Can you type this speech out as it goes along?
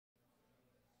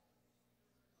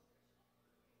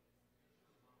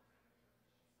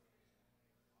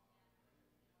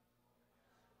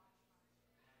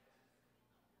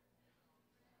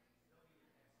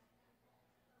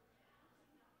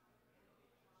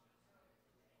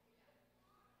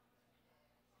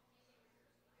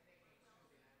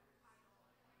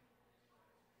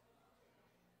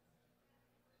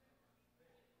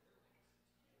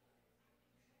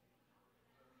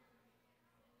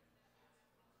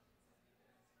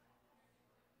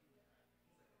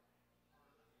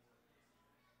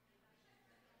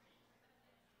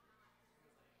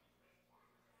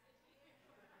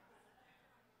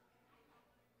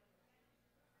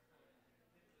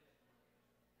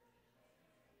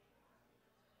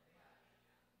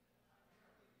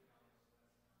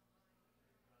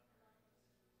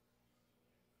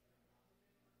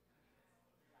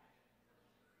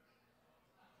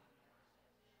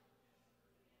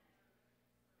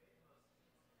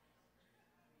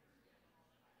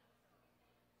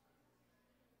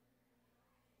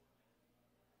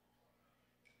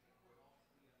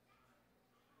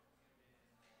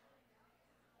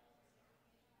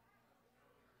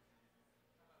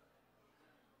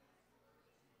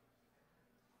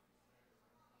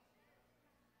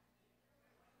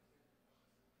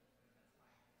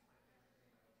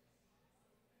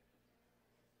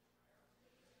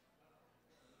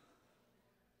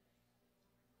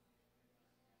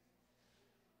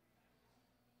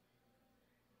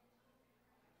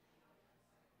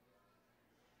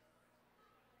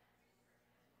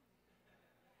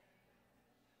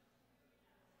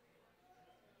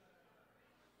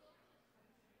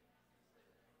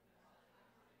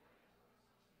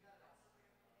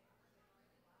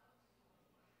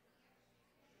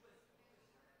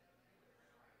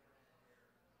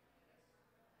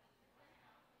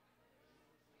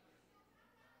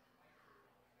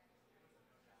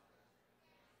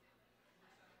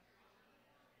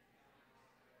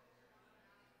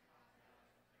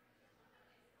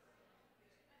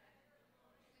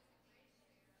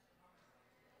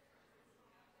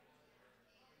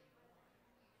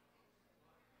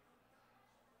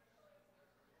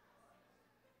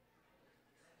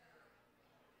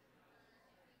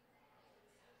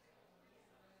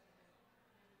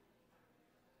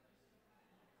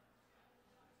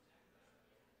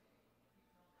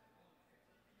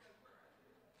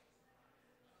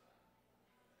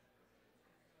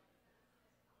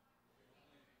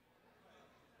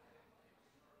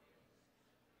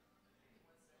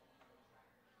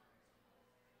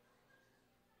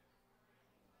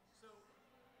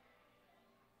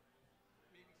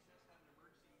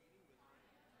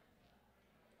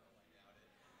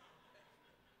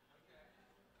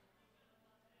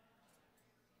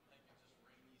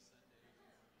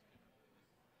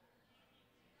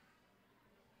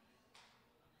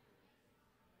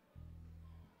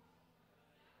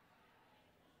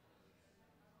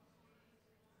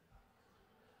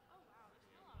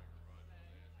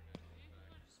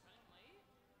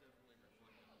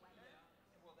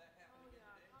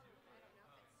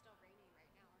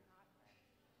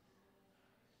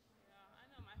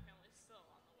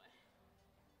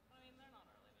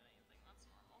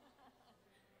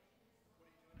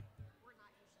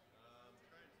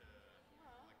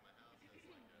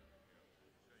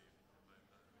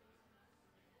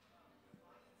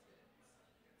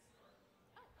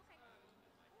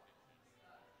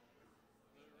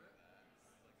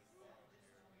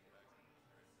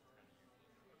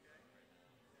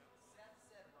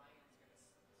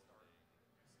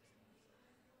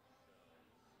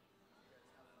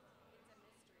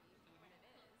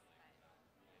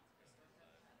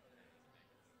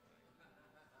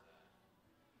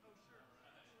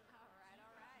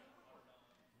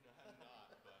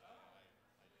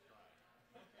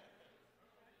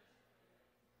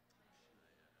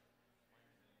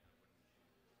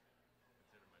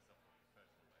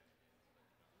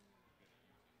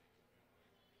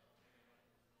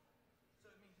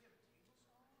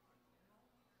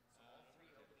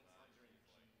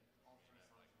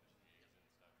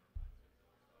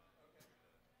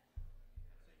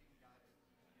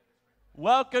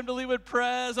Welcome to Leewood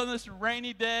Pres on this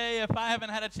rainy day. If I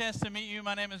haven't had a chance to meet you,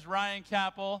 my name is Ryan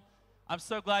Kapple. I'm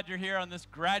so glad you're here on this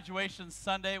graduation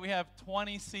Sunday. We have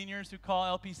 20 seniors who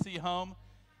call LPC home,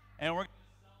 and we're going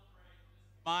to celebrate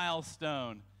this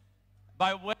milestone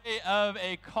by way of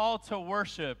a call to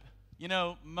worship. You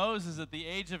know, Moses, at the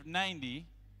age of 90,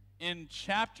 in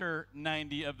chapter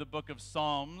 90 of the book of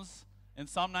Psalms, in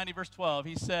Psalm 90, verse 12,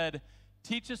 he said,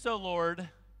 "Teach us, O Lord,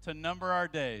 to number our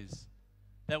days,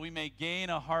 that we may gain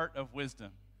a heart of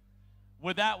wisdom."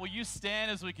 With that, will you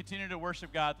stand as we continue to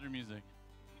worship God through music?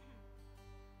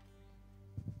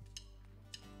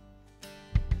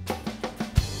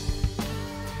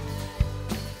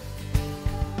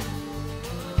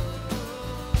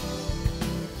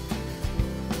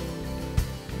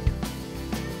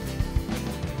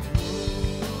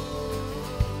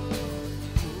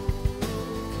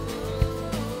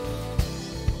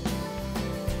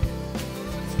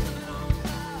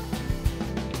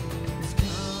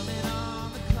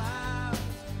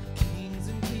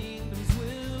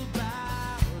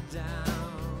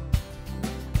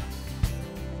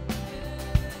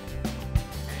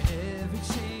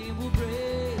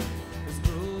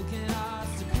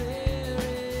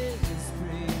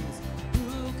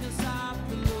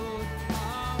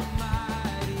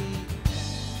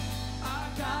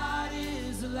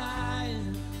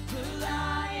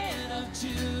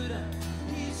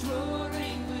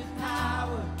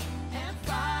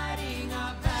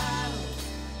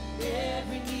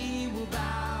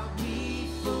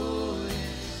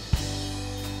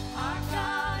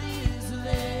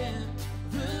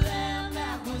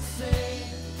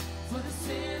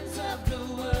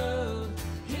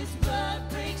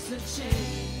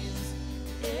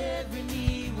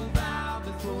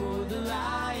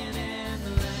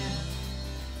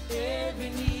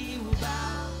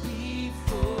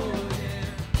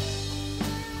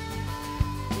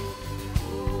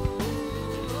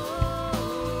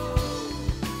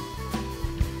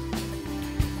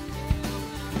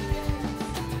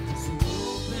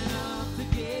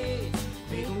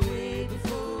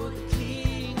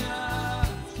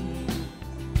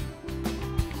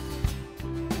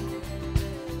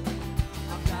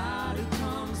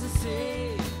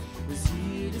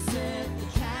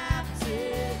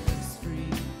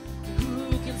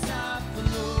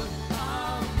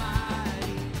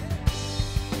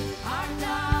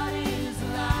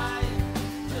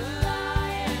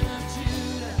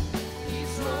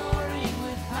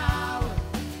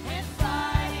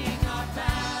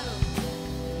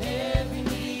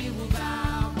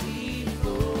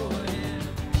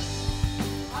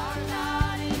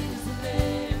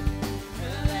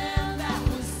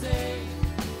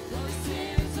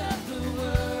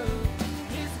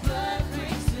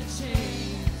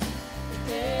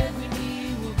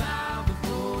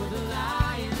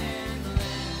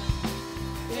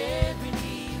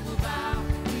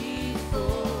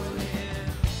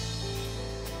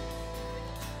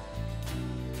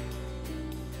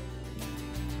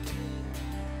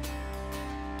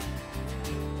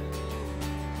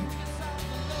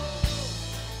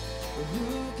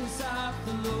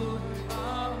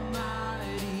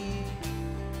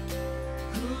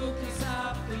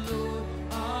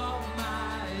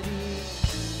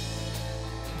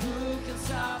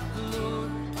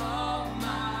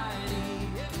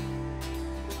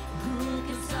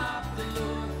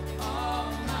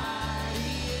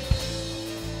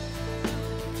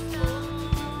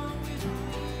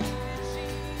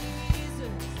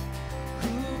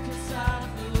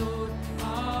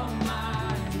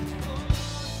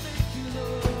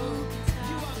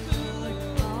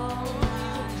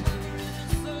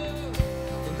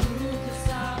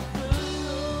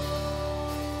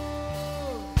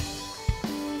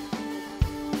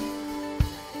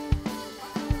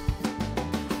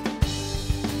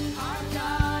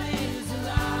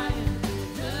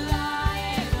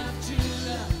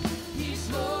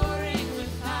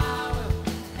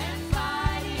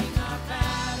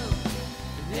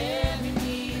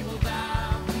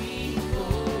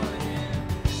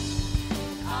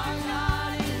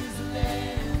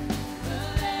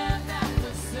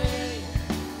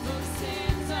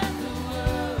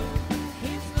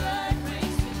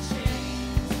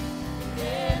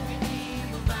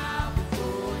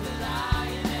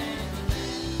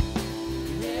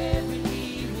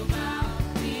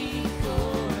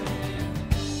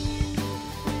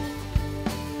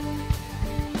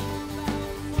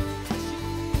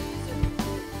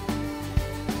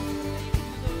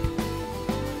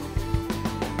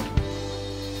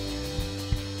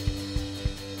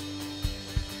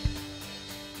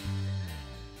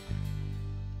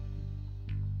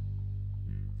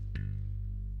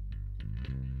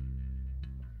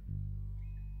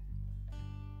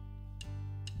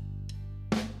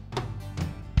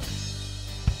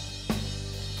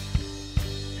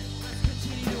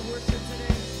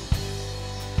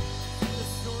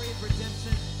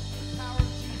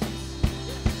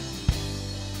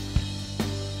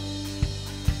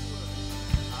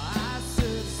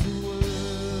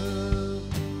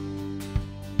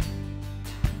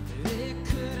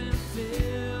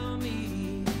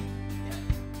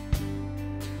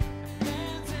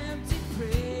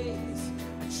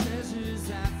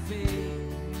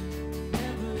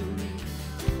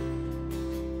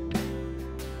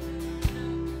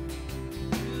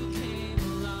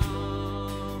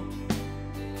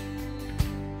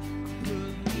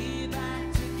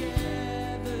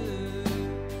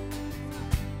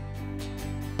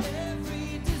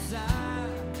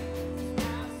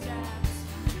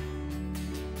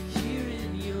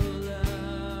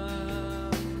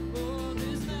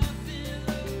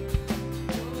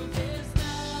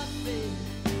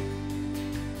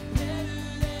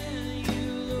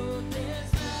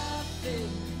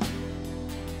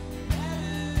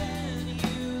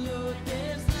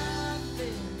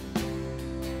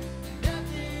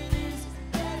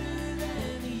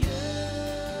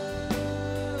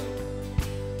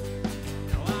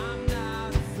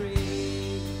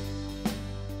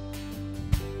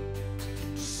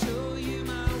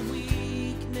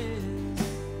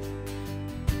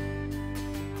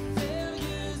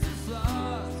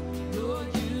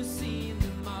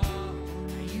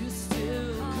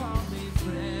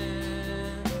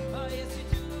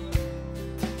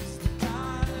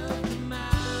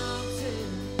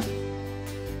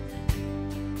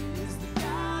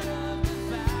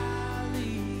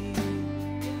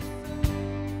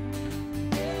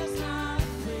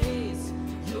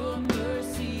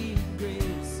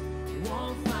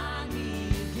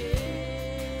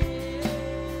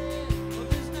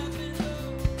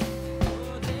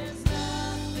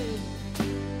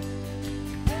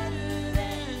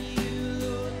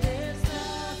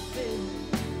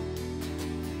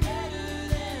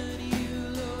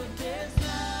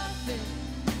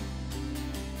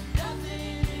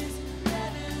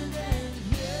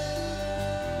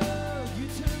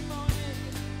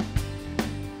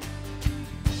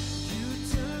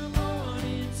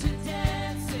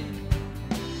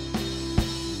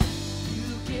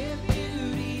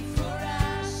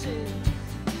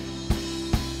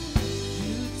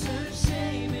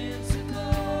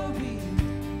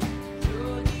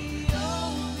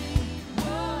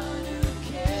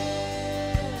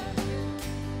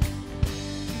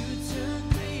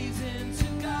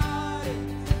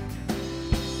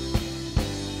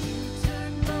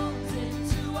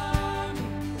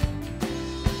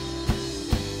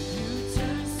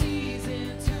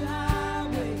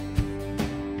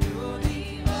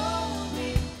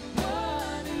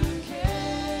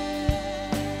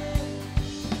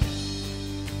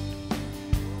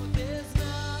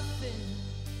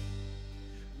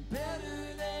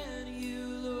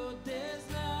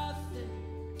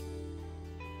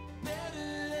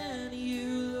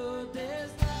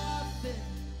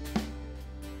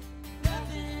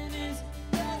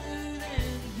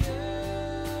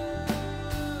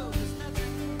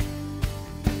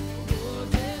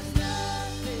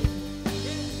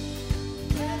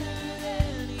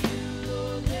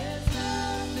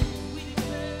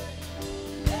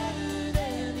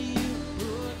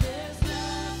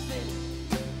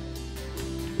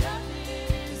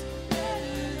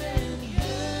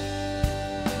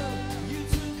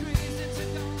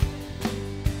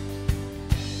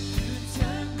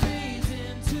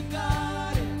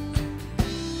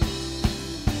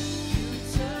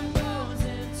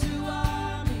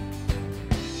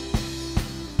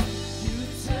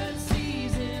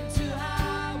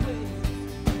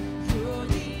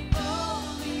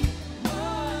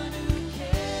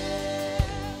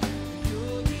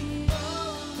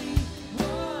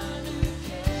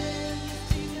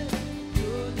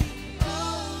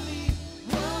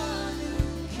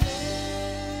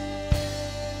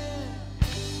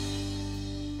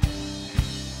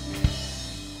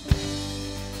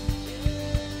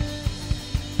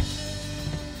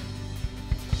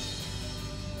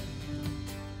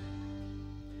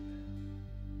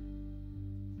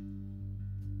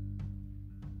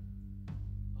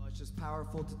 just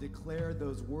powerful to declare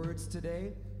those words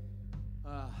today.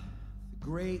 The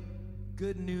great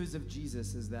good news of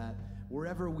Jesus is that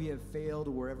wherever we have failed,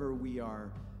 wherever we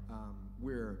are,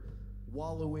 we're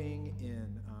wallowing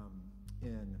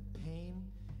in pain,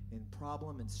 in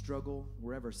problem, and struggle,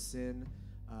 wherever sin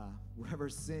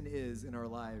is in our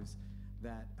lives,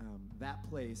 that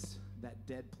place, that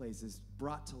dead place, is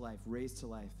brought to life, raised to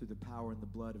life through the power and the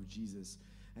blood of Jesus.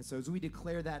 And so as we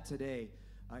declare that today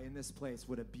in this place,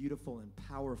 what a beautiful and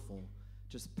powerful,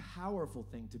 just powerful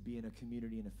thing to be in a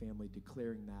community and a family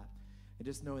declaring that. And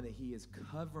just knowing that he is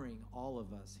covering all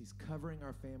of us. He's covering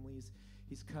our families.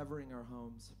 He's covering our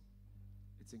homes.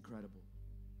 It's incredible.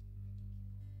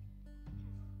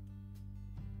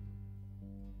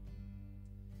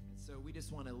 And so we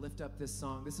just want to lift up this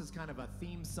song. This is kind of a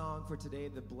theme song for today,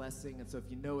 the blessing. And so if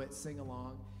you know it, sing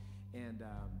along and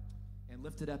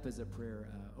lift it up as a prayer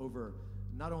over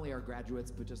not only our graduates,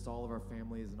 but just all of our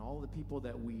families and all the people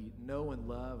that we know and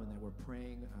love and that we're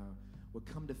praying would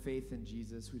come to faith in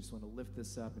Jesus. We just want to lift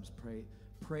this up and just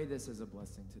pray this as a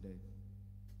blessing today.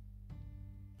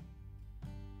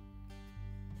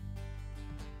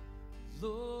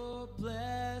 Lord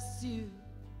bless you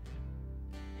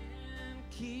and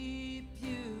keep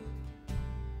you.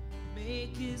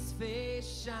 Make his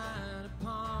face shine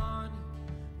upon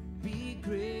you. Be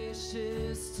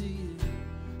gracious to you.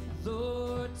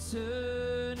 Lord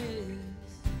turn his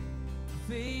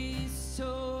face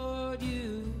toward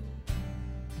you.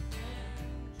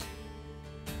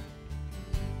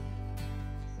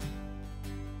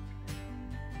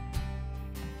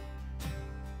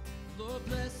 Lord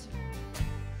bless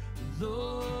you.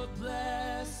 Lord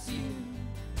bless you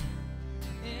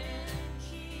and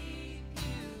keep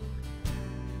you.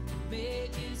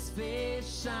 Make his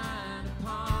face shine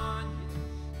upon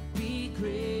you. Be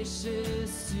gracious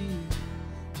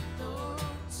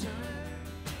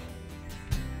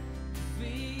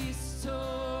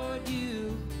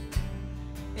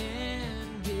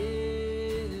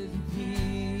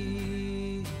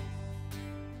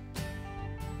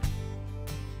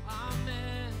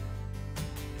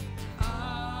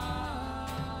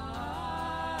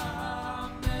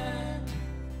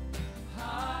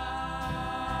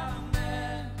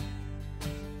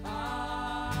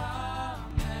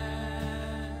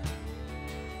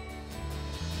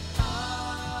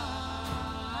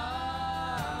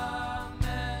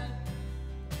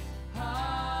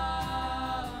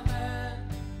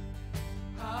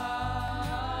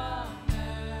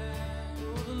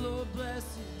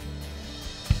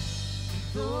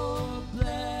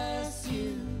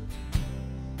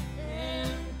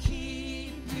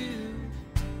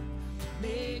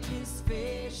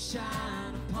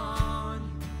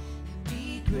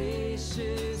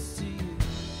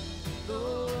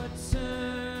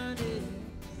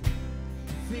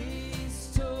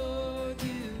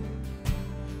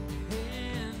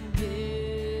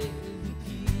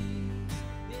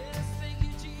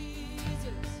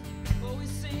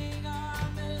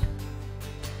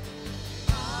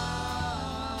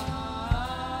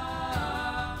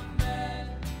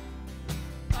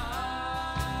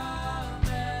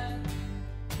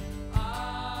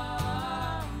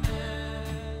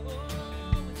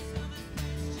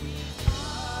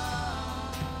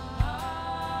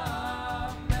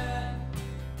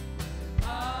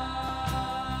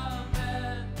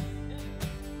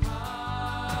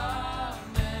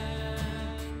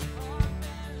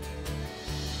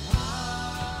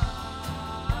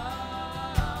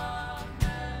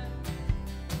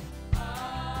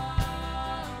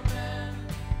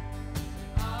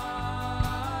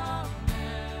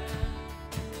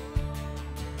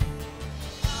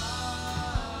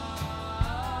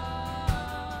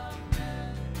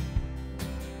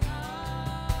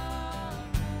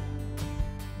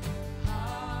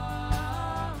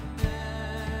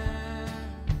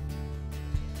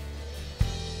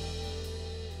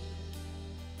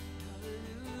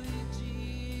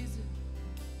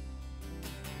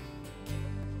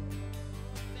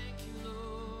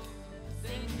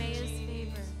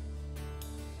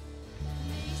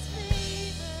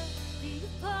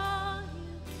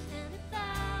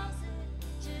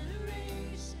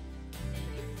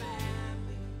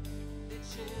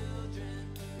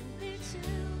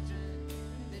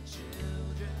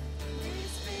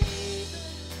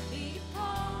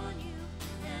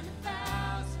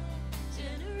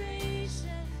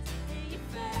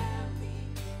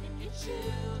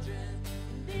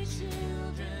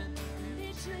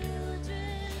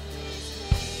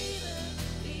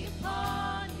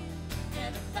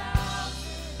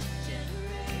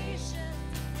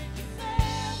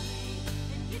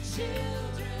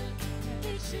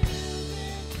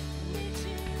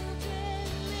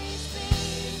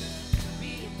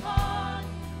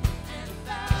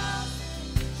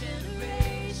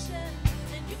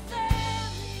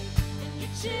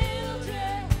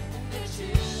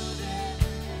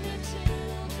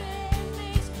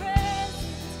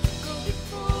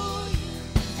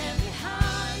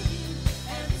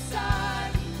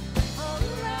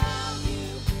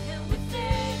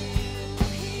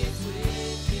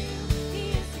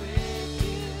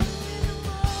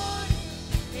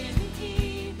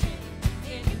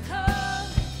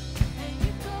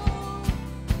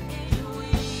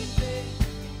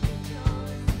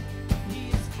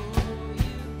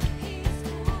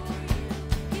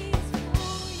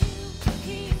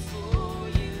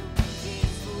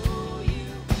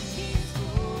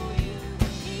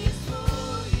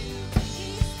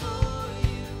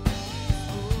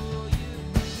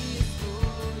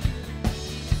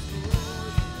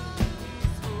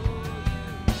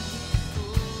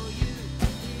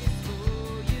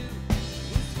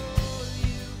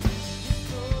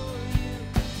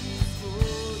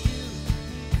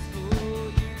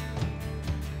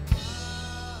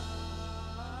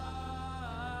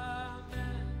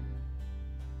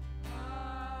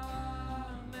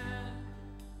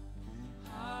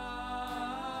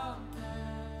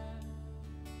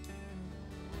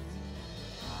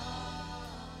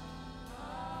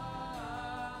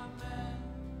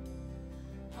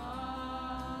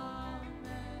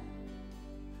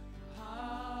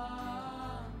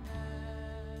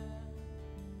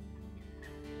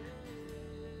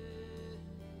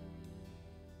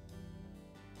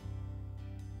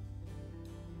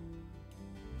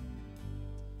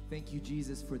Thank you,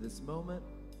 Jesus, for this moment.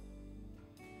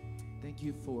 Thank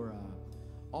you for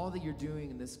all that you're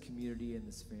doing in this community and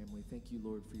this family. Thank you,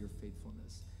 Lord, for your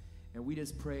faithfulness. And we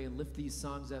just pray and lift these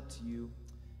songs up to you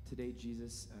today,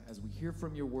 Jesus, as we hear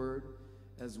from your word,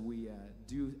 as we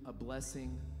do a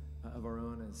blessing of our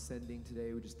own as sending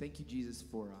today. We just thank you, Jesus,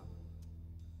 for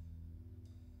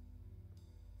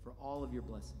all of your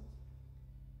blessings.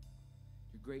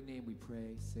 In your great name we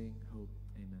pray, sing, hope,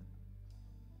 amen.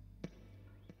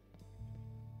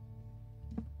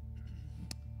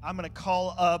 I'm going to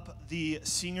call up the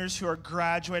seniors who are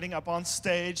graduating up on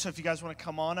stage. So if you guys want to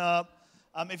come on up.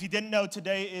 If you didn't know,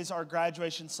 today is our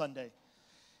graduation Sunday.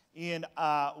 And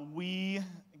we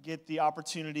get the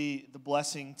opportunity, the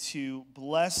blessing to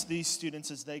bless these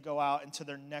students as they go out into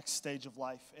their next stage of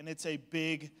life. And it's a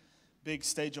big, big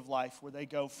stage of life where they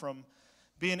go from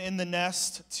being in the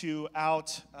nest to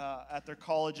out at their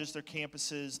colleges, their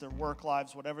campuses, their work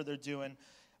lives, whatever they're doing,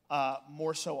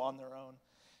 more so on their own.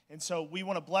 And so we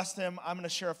want to bless them. I'm going to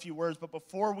share a few words, but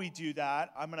before we do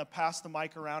that, I'm going to pass the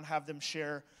mic around, have them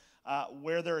share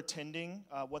where they're attending,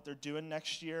 what they're doing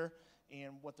next year,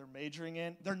 and what they're majoring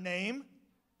in. Their name.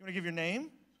 You want to give your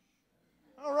name?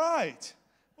 All right.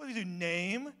 What do you do?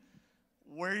 Name,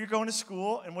 where you're going to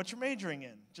school, and what you're majoring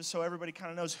in, just so everybody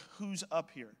kind of knows who's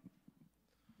up here.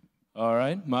 All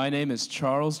right. My name is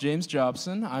Charles James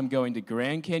Jobson. I'm going to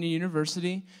Grand Canyon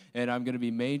University, and I'm going to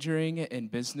be majoring in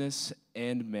business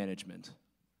and management.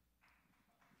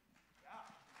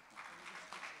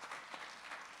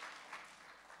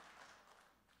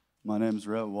 My name is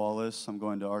Rhett Wallace. I'm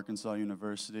going to Arkansas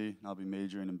University, and I'll be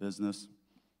majoring in business.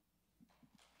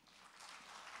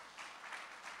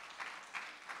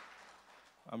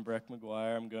 I'm Breck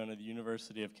McGuire. I'm going to the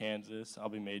University of Kansas. I'll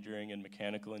be majoring in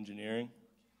mechanical engineering.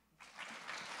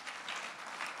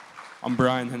 I'm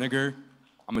Brian Henniger.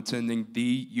 I'm attending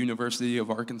the University of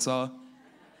Arkansas,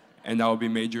 and I will be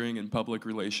majoring in public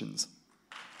relations.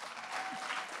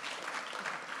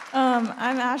 I'm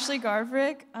Ashley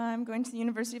Garvrick. I'm going to the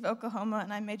University of Oklahoma,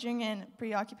 and I'm majoring in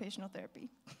pre-occupational therapy.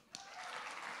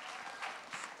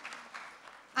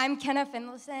 I'm Kenna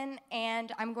Finlayson,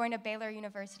 and I'm going to Baylor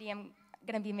University. I'm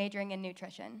going to be majoring in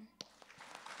nutrition.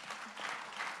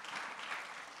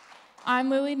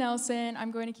 I'm Lily Nelson. I'm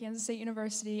going to Kansas State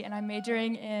University, and I'm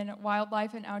majoring in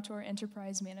wildlife and outdoor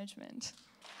enterprise management.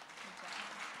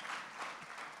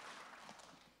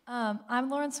 I'm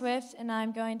Lauren Swift, and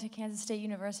I'm going to Kansas State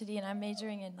University, and I'm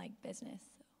majoring in business.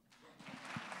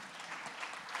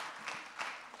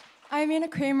 I'm Anna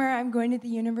Kramer. I'm going to the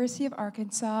University of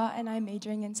Arkansas, and I'm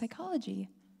majoring in psychology.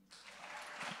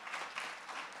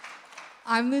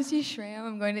 I'm Lucy Schramm.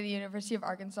 I'm going to the University of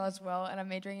Arkansas as well, and I'm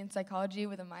majoring in psychology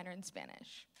with a minor in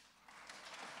Spanish.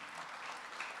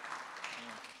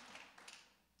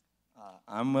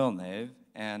 I'm Will Nave,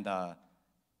 and I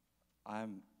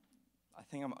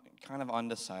think I'm kind of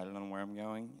undecided on where I'm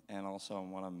going, and also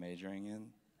on what I'm majoring in.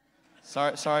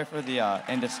 Sorry for the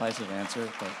indecisive answer,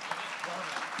 but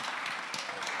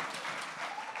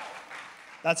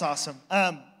that's awesome.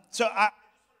 So I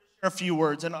a few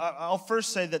words, and I'll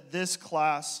first say that this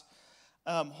class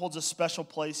holds a special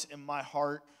place in my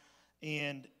heart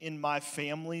and in my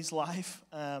family's life.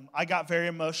 I got very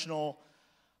emotional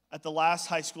at the last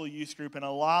high school youth group, and a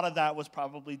lot of that was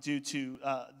probably due to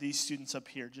these students up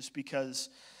here, just because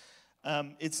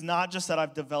it's not just that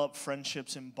I've developed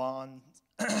friendships and bonds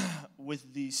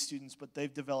with these students, but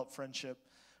they've developed friendship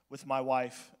with my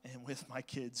wife and with my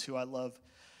kids, who I love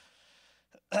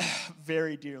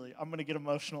very dearly. I'm going to get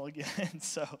emotional again.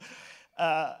 So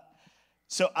I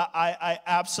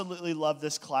absolutely love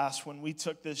this class. When we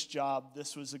took this job,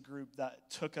 this was a group that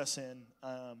took us in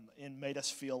and made us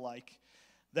feel like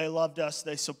they loved us.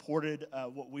 They supported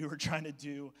what we were trying to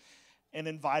do and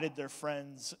invited their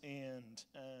friends and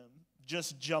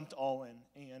just jumped all in.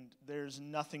 And there's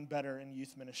nothing better in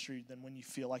youth ministry than when you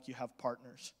feel like you have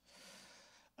partners.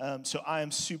 So I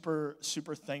am super,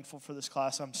 super thankful for this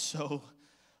class. I'm so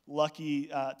lucky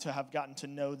to have gotten to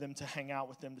know them, to hang out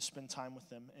with them, to spend time with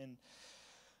them. And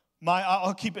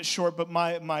I'll keep it short, but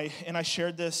and I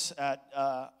shared this at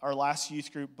our last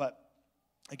youth group, but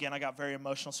again, I got very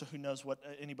emotional, so who knows what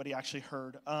anybody actually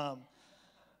heard.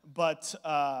 But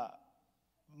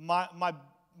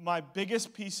my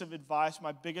biggest piece of advice,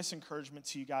 my biggest encouragement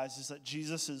to you guys is that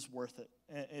Jesus is worth it.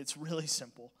 It's really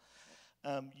simple.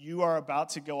 You are about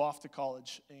to go off to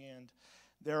college, and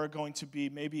there are going to be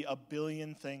maybe a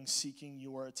billion things seeking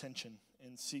your attention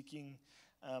and seeking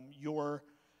your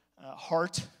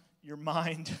heart, your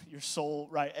mind, your soul,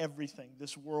 right? Everything.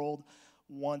 This world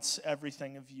wants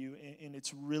everything of you, and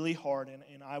it's really hard.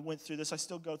 And I went through this. I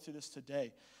still go through this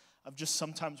today. of just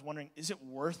sometimes wondering, is it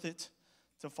worth it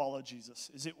to follow Jesus?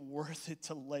 Is it worth it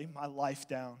to lay my life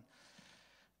down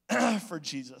for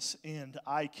Jesus? And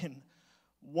I can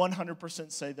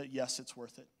 100% say that yes, it's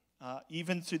worth it.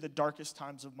 Even through the darkest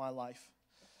times of my life,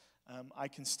 I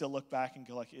can still look back and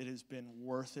go like, it has been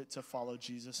worth it to follow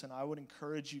Jesus. And I would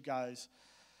encourage you guys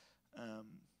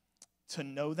to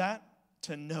know that,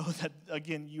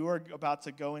 again, you are about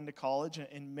to go into college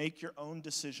and make your own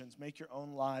decisions, make your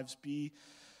own lives, be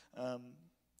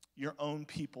your own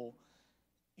people.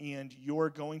 And you're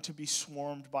going to be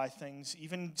swarmed by things,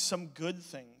 even some good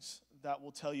things that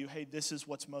will tell you, hey, this is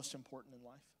what's most important in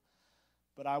life.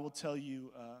 But I will tell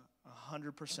you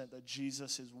 100% that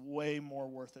Jesus is way more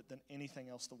worth it than anything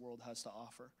else the world has to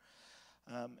offer.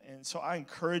 And so I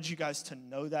encourage you guys to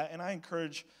know that, and I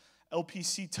encourage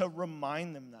LPC to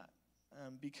remind them that.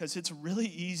 Because it's really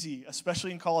easy,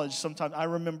 especially in college. Sometimes I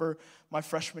remember my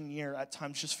freshman year at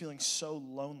times just feeling so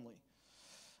lonely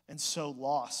and so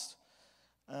lost.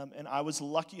 And I was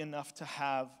lucky enough to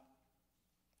have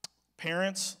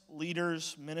parents,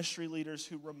 leaders, ministry leaders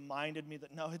who reminded me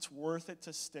that, no, it's worth it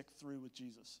to stick through with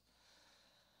Jesus.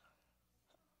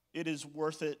 It is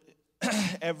worth it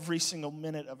every single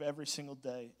minute of every single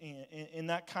day.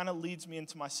 And that kind of leads me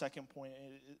into my second point.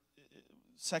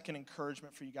 Second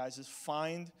encouragement for you guys is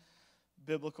find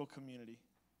biblical community.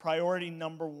 Priority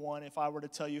number one, if I were to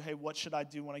tell you, hey, what should I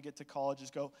do when I get to college,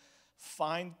 is go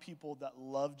find people that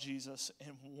love Jesus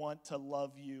and want to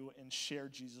love you and share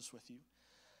Jesus with you.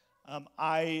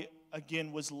 I,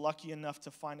 again, was lucky enough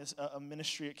to find a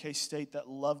ministry at K-State that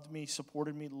loved me,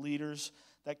 supported me, leaders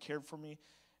that cared for me,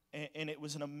 and it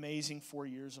was an amazing 4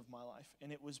 years of my life.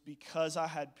 And it was because I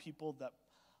had people that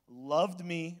loved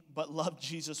me, but loved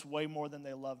Jesus way more than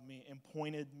they loved me and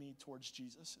pointed me towards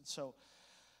Jesus. And so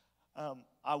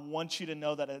I want you to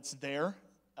know that it's there.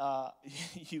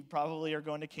 You probably are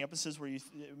going to campuses where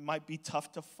it might be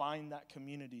tough to find that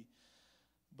community,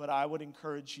 but I would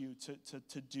encourage you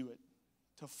to do it,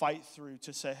 to fight through,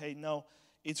 to say, hey, no,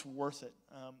 it's worth it.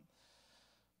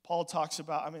 Paul talks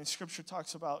about, Scripture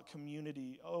talks about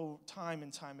community, time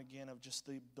and time again, of just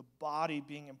the body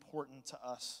being important to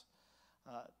us.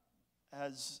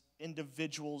 As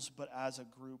individuals, but as a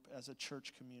group, as a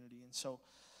church community. And so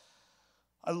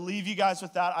I leave you guys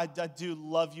with that. I do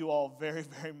love you all very,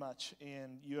 very much,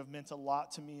 and you have meant a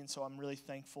lot to me, and so I'm really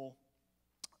thankful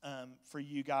for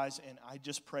you guys, and I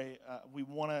just pray I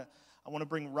want to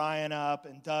bring Ryan up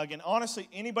and Doug, and honestly,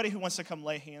 anybody who wants to come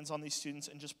lay hands on these students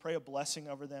and just pray a blessing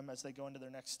over them as they go into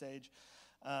their next stage.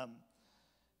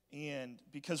 And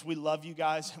because we love you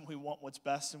guys and we want what's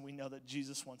best, and we know that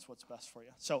Jesus wants what's best for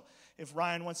you. So if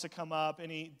Ryan wants to come up,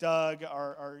 Doug,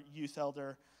 our youth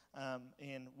elder,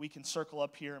 and we can circle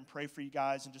up here and pray for you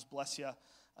guys and just bless you.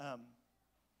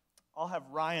 I'll have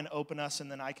Ryan open us,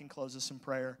 and then I can close us in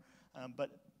prayer. But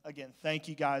again, thank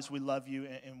you guys. We love you,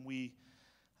 and we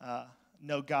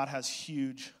know God has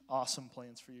huge, awesome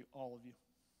plans for you, all of you.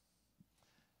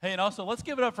 Hey, and also let's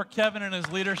give it up for Kevin and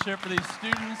his leadership for these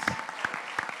students.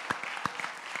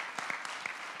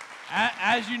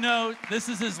 As you know, this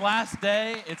is his last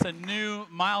day. It's a new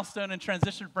milestone and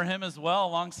transition for him as well,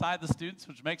 alongside the students,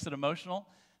 which makes it emotional.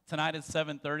 Tonight at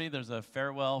 7:30, there's a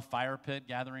farewell fire pit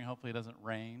gathering. Hopefully it doesn't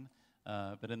rain,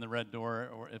 but in the Red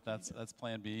Door, or if that's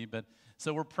plan B. But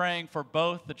so we're praying for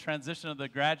both the transition of the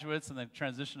graduates and the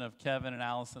transition of Kevin and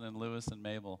Allison and Lewis and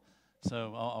Mabel.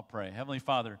 So I'll pray. Heavenly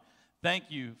Father, thank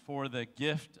you for the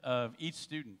gift of each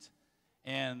student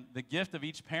and the gift of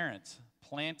each parent,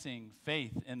 planting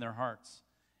faith in their hearts.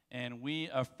 And we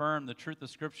affirm the truth of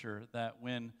Scripture that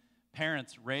when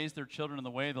parents raise their children in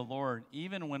the way of the Lord,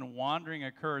 even when wandering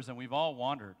occurs, and we've all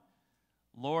wandered,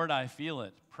 Lord, I feel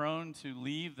it, prone to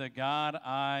leave the God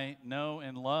I know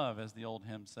and love, as the old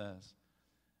hymn says.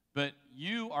 But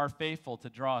you are faithful to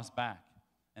draw us back.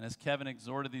 And as Kevin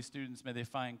exhorted these students, may they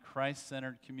find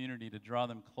Christ-centered community to draw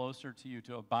them closer to you,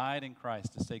 to abide in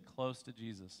Christ, to stay close to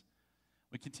Jesus.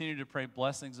 We continue to pray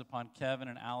blessings upon Kevin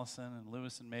and Allison and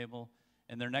Lewis and Mabel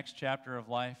in their next chapter of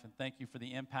life, and thank you for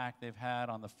the impact they've had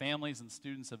on the families and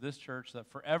students of this church that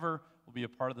forever will be a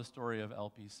part of the story of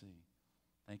LPC.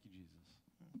 Thank you,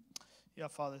 Jesus. Yeah,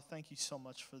 Father, thank you so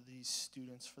much for these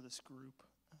students, for this group.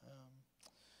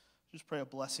 Just pray a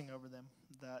blessing over them,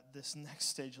 that this next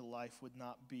stage of life would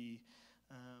not be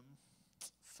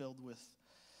filled with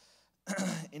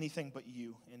anything but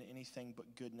you and anything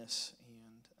but goodness and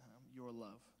your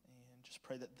love. And just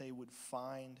pray that they would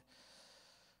find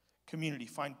community,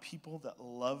 find people that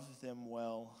love them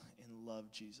well and love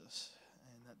Jesus,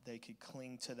 and that they could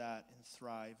cling to that and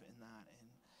thrive in that.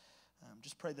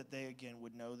 Just pray that they, again,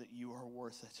 would know that you are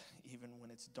worth it, even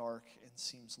when it's dark and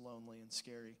seems lonely and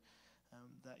scary,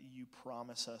 that you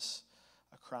promise us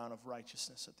a crown of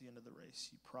righteousness at the end of the race.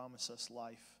 You promise us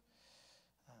life.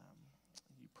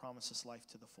 You promise us life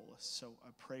to the fullest. So I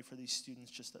pray for these students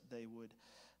just that they would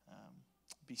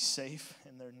be safe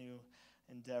in their new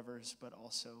endeavors, but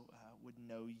also would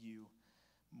know you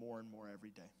more and more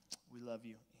every day. We love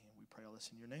you, and we pray all this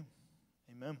in your name.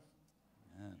 Amen.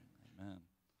 Amen. Amen.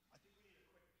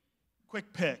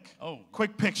 Quick pic. Oh.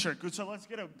 Quick picture. Good. So let's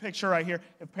get a picture right here.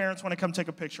 If parents want to come take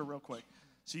a picture real quick.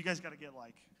 So you guys got to get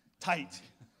like tight.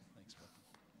 Thanks, bro.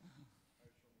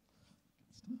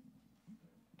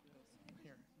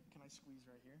 Here, can I squeeze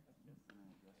right here?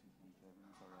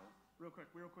 Real quick,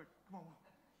 real quick. Come on.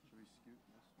 Should we scoot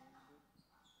this way a bit?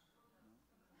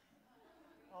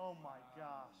 Oh my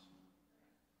gosh.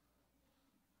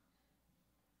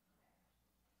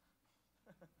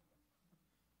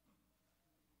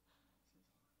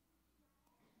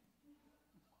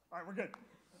 All right, we're good.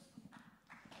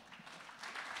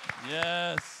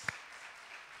 Yes.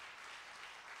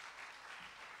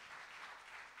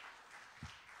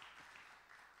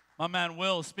 My man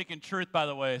Will is speaking truth, by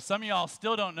the way. Some of y'all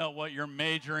still don't know what you're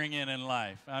majoring in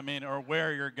life. Or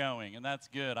where you're going, and that's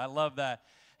good. I love that.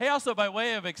 Hey, also, by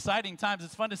way of exciting times,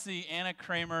 it's fun to see Anna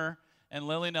Kramer and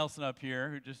Lily Nelson up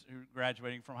here, who are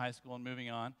graduating from high school and moving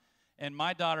on. And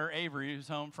my daughter, Avery, who's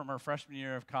home from her freshman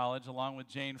year of college, along with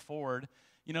Jane Ford.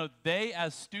 They,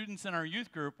 as students in our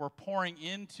youth group, were pouring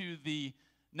into the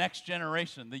next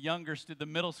generation, the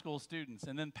middle school students,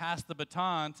 and then passed the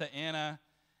baton to Anna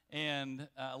and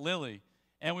Lily.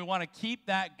 And we want to keep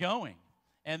that going.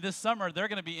 And this summer, they're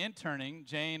going to be interning,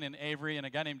 Jane and Avery and a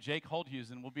guy named Jake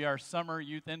Holthusen will be our summer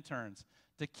youth interns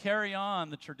to carry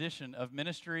on the tradition of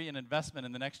ministry and investment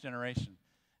in the next generation.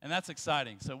 And that's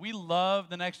exciting. So we love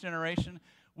the next generation.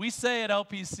 We say at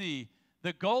LPC,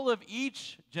 the goal of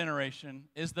each generation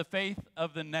is the faith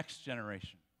of the next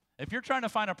generation. If you're trying to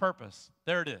find a purpose,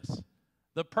 there it is.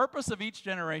 The purpose of each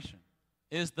generation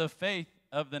is the faith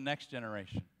of the next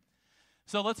generation.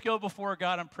 So let's go before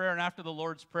God in prayer, and after the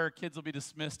Lord's Prayer, kids will be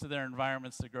dismissed to their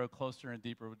environments to grow closer and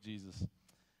deeper with Jesus.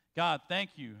 God,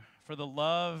 thank you for the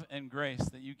love and grace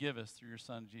that you give us through your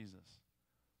Son, Jesus.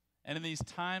 And in these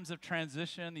times of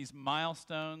transition, these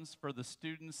milestones for the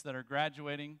students that are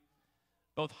graduating,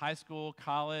 both high school,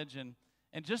 college, and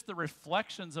just the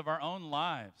reflections of our own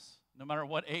lives. No matter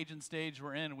what age and stage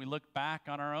we're in, we look back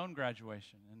on our own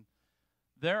graduation, and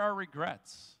there are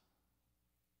regrets.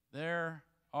 There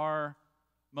are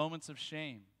moments of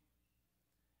shame.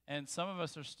 And some of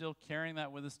us are still carrying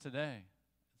that with us today.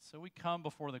 So we come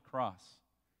before the cross,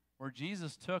 where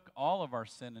Jesus took all of our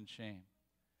sin and shame,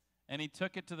 and he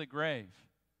took it to the grave.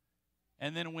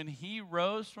 And then when he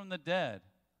rose from the dead,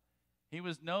 he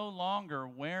was no longer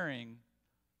wearing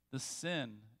the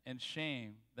sin and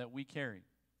shame that we carried.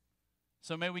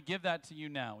 So may we give that to you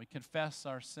now. We confess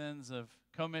our sins of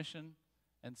commission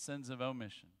and sins of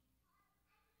omission.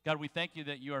 God, we thank you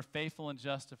that you are faithful and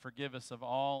just to forgive us of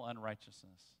all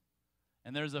unrighteousness.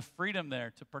 And there's a freedom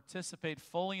there to participate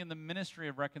fully in the ministry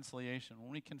of reconciliation.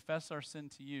 When we confess our sin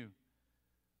to you,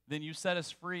 then you set us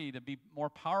free to be more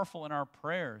powerful in our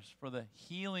prayers for the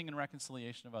healing and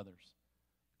reconciliation of others.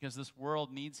 Because this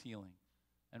world needs healing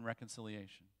and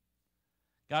reconciliation.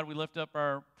 God, we lift up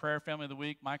our prayer family of the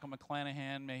week, Michael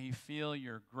McClanahan. May he feel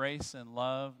your grace and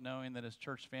love, knowing that his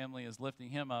church family is lifting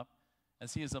him up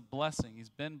as he is a blessing.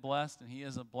 He's been blessed, and he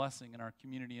is a blessing in our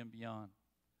community and beyond.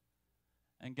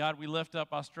 And God, we lift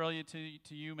up Australia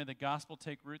to you. May the gospel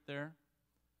take root there,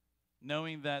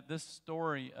 knowing that this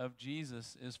story of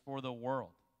Jesus is for the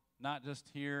world, not just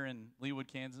here in Leawood,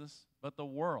 Kansas, but the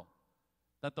world,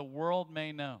 that the world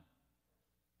may know.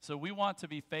 So we want to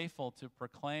be faithful to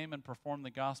proclaim and perform the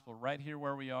gospel right here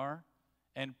where we are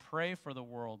and pray for the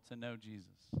world to know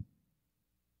Jesus.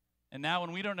 And now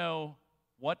when we don't know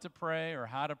what to pray or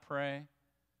how to pray,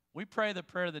 we pray the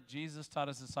prayer that Jesus taught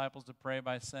his disciples to pray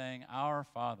by saying, Our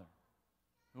Father,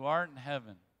 who art in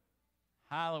heaven,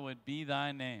 hallowed be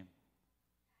thy name.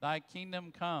 Thy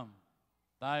kingdom come,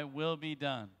 thy will be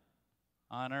done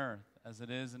on earth as it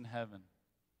is in heaven.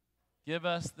 Give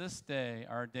us this day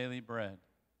our daily bread,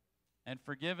 and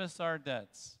forgive us our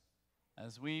debts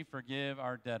as we forgive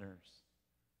our debtors.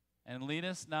 And lead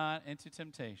us not into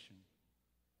temptation,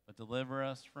 but deliver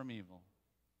us from evil.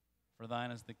 For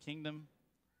thine is the kingdom,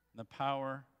 and the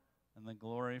power, and the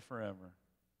glory forever.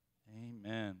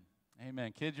 Amen.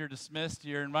 Amen. Kids, you're dismissed to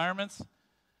your environments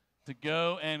to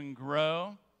go and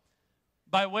grow.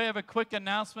 By way of a quick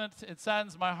announcement, it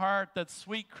saddens my heart that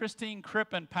sweet Christine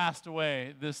Crippen passed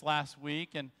away this last week.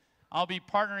 And I'll be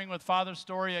partnering with Father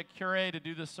Story at Cure to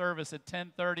do the service at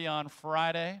 10:30 on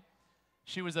Friday.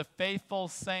 She was a faithful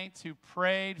saint who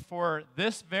prayed for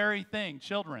this very thing,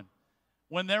 children.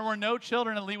 When there were no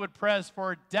children at Leawood Pres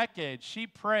for decades, she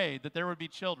prayed that there would be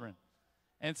children.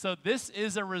 And so this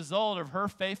is a result of her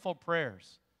faithful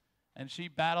prayers. And she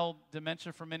battled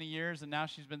dementia for many years, and now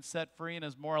she's been set free and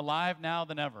is more alive now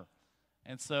than ever.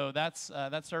 And so that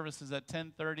service is at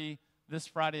 10:30 this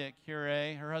Friday at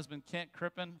Cure. Her husband, Kent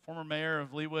Crippen, former mayor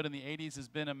of Leawood in the 80s, has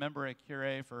been a member at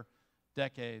Cure for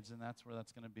decades, and that's where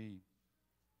that's going to be.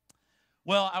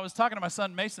 Well, I was talking to my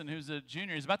son Mason, who's a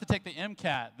junior. He's about to take the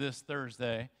MCAT this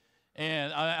Thursday.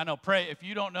 And I know, pray, if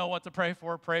you don't know what to pray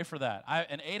for that.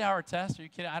 An 8-hour test? Are you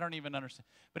kidding? I don't even understand.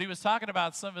 But he was talking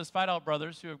about some of his Fight Out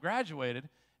brothers who have graduated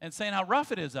and saying how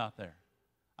rough it is out there.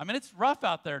 I mean, it's rough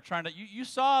out there trying to, you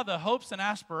saw the hopes and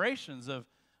aspirations of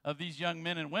these young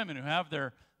men and women who have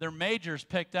their majors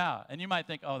picked out. And you might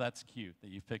think, oh, that's cute that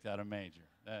you've picked out a major.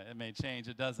 It may change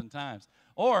a dozen times.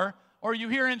 Or you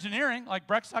hear engineering, like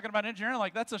Breck's talking about engineering,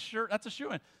 like that's a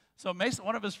shoo-in. So Mason,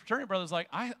 one of his fraternity brothers, like,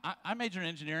 I majored in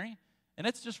engineering, and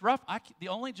it's just rough. The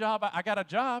only job, I got a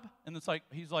job, and it's like,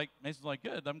 Mason's like,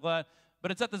 good, I'm glad,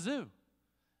 but it's at the zoo.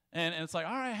 And it's like,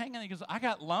 all right, hang on. He goes, I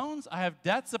got loans, I have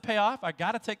debts to pay off, I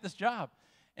got to take this job.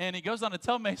 And he goes on to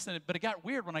tell Mason, but it got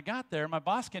weird when I got there. My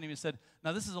boss came to me and said,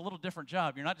 now this is a little different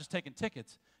job. You're not just taking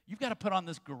tickets. You've got to put on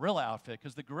this gorilla outfit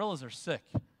because the gorillas are sick.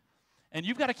 And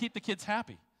you've got to keep the kids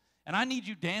happy. And I need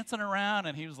you dancing around.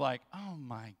 And he was like, oh,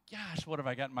 my gosh, what have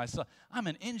I gotten myself? I'm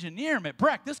an engineer, man.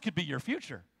 Breck, this could be your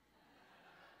future.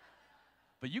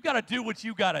 But you got to do what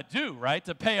you got to do, right,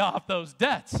 to pay off those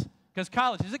debts. Because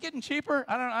college, is it getting cheaper?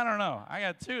 I don't know. I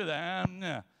got two of them.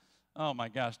 Yeah. Oh, my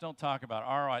gosh, don't talk about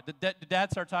ROI. Did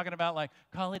Dad start talking about, like,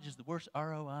 college is the worst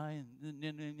ROI?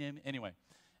 Anyway.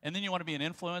 And then you want to be an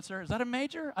influencer. Is that a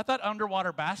major? I thought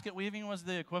underwater basket weaving was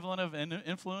the equivalent of an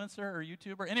influencer or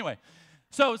YouTuber. Anyway,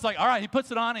 so it's like, all right, he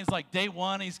puts it on. He's like, day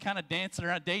one, he's kind of dancing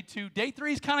around. Day two, day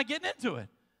three, he's kind of getting into it.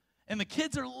 And the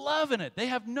kids are loving it. They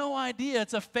have no idea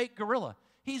it's a fake gorilla.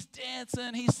 He's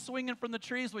dancing. He's swinging from the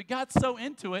trees. We got so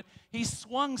into it, he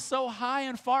swung so high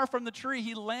and far from the tree,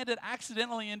 he landed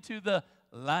accidentally into the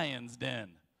lion's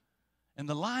den. And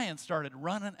the lion started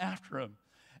running after him.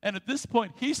 And at this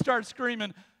point, he starts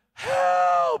screaming,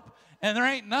 help! And there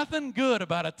ain't nothing good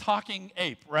about a talking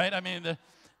ape, right? I mean,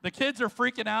 the kids are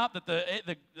freaking out that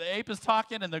the ape is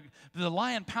talking, and the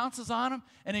lion pounces on him,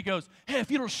 and he goes, hey, if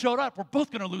you don't show up, we're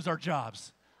both going to lose our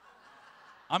jobs.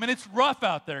 I mean, it's rough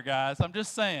out there, guys. I'm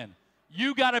just saying.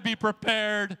 You got to be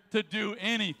prepared to do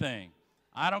anything.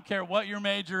 I don't care what your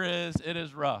major is, it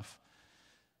is rough.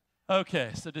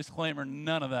 Okay, so disclaimer,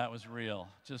 none of that was real.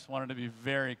 Just wanted to be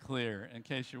very clear in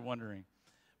case you're wondering.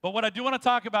 But what I do want to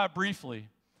talk about briefly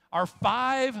are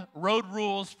 5 road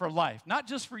rules for life. Not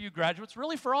just for you graduates,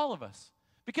 really for all of us.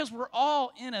 Because we're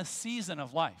all in a season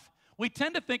of life. We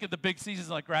tend to think of the big seasons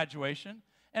like graduation,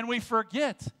 and we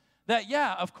forget that,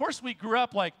 yeah, of course we grew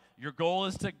up like your goal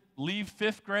is to leave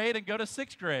 5th grade and go to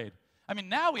 6th grade. I mean,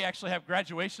 now we actually have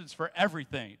graduations for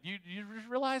everything. You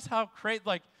realize how great,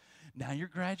 like, now you're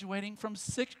graduating from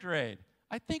 6th grade.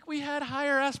 I think we had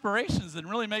higher aspirations than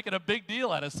really making a big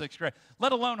deal out of 6th grade,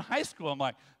 let alone high school. I'm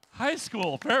like, high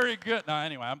school, very good. No,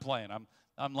 anyway, I'm playing.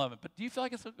 I'm loving it. But do you feel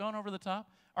like it's going over the top?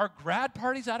 Are grad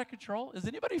parties out of control? Is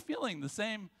anybody feeling the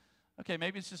same? Okay,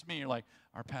 maybe it's just me. You're like,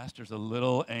 our pastor's a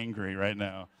little angry right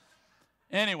now.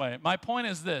 Anyway, my point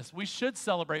is this. We should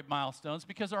celebrate milestones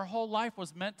because our whole life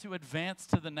was meant to advance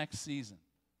to the next season.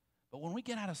 But when we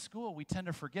get out of school, we tend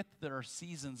to forget that there are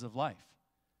seasons of life.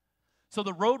 So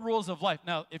the road rules of life.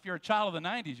 Now, if you're a child of the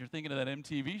 90s, you're thinking of that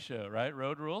MTV show, right?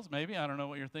 Road Rules, maybe. I don't know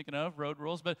what you're thinking of, Road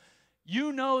Rules. But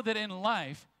you know that in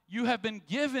life, you have been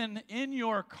given in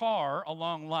your car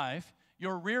along life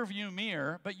your rear view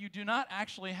mirror, but you do not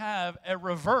actually have a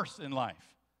reverse in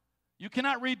life. You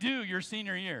cannot redo your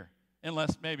senior year.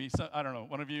 Unless maybe, I don't know,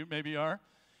 one of you maybe are.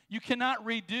 You cannot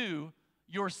redo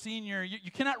your senior, you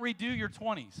cannot redo your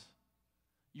 20s.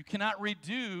 You cannot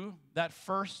redo that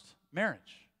first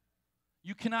marriage.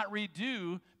 You cannot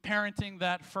redo parenting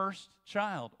that first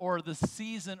child or the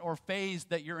season or phase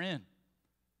that you're in.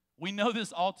 We know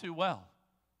this all too well.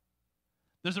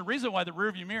 There's a reason why the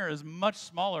rearview mirror is much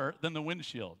smaller than the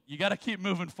windshield. You got to keep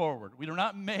moving forward. We are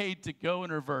not made to go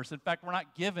in reverse. In fact, we're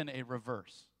not given a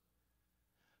reverse.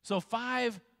 So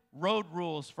 5 road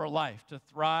rules for life to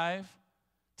thrive,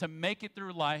 to make it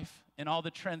through life, and all the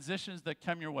transitions that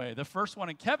come your way. The first one,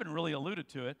 and Kevin really alluded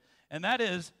to it, and that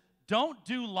is don't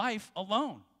do life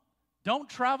alone. Don't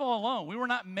travel alone. We were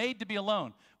not made to be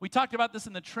alone. We talked about this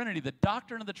in the Trinity, the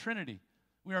doctrine of the Trinity.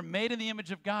 We are made in the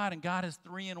image of God, and God is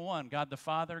three in one: God the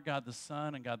Father, God the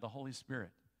Son, and God the Holy Spirit.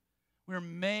 We are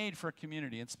made for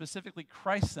community, and specifically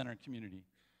Christ-centered community.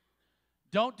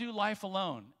 Don't do life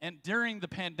alone. And during the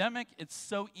pandemic, it's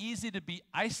so easy to be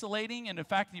isolating, and in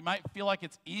fact, you might feel like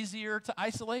it's easier to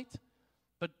isolate,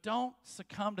 but don't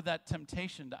succumb to that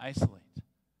temptation to isolate.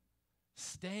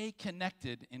 Stay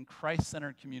connected in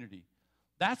Christ-centered community.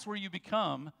 That's where you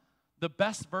become the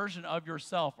best version of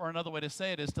yourself, or another way to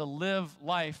say it is to live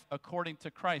life according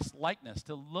to Christ's likeness,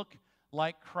 to look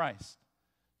like Christ,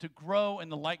 to grow in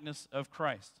the likeness of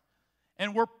Christ.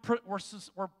 And we're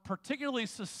particularly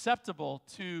susceptible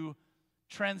to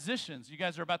transitions. You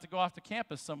guys are about to go off to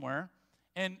campus somewhere,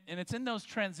 and it's in those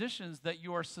transitions that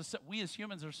we as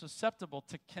humans are susceptible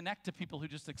to connect to people who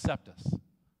just accept us.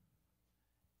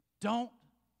 Don't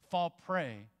fall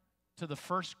prey to the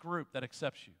first group that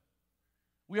accepts you.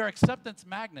 We are acceptance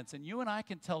magnets, and you and I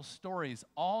can tell stories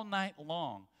all night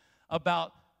long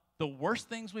about the worst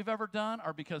things we've ever done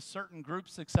are because certain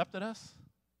groups accepted us,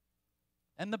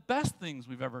 and the best things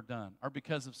we've ever done are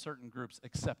because of certain groups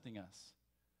accepting us.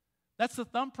 That's the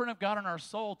thumbprint of God in our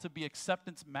soul, to be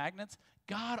acceptance magnets.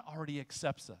 God already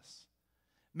accepts us.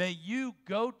 May you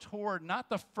go toward not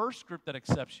the first group that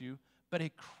accepts you, but a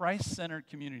Christ-centered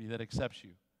community that accepts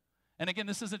you. And again,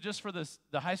 this isn't just for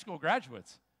the high school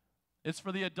graduates. It's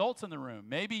for the adults in the room.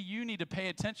 Maybe you need to pay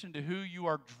attention to who you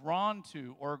are drawn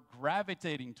to or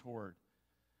gravitating toward.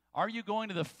 Are you going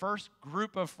to the first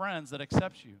group of friends that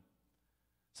accepts you?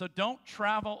 So don't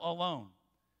travel alone.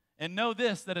 And know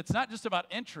this, that it's not just about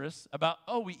interests, about,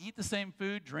 we eat the same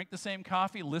food, drink the same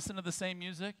coffee, listen to the same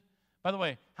music. By the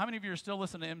way, how many of you are still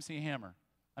listening to MC Hammer?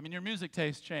 I mean, your music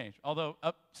tastes change. Although,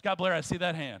 Scott Blair, I see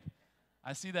that hand.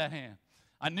 I see that hand.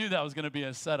 I knew that was going to be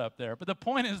a setup there. But the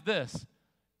point is this: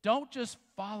 don't just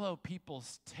follow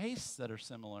people's tastes that are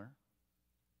similar.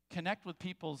 Connect with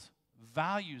people's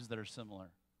values that are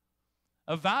similar.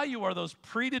 A value are those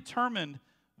predetermined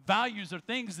values or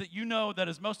things that you know that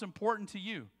is most important to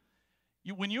you.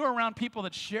 When you're around people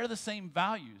that share the same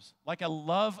values, like a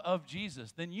love of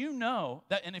Jesus, then you know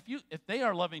that, and if they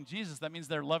are loving Jesus, that means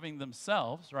they're loving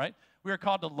themselves, right? We are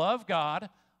called to love God,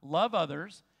 love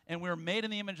others, and we're made in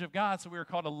the image of God, so we are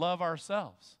called to love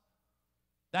ourselves.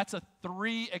 That's a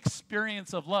 3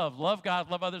 experience of love. Love God,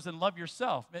 love others, and love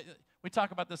yourself. We talk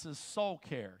about this as soul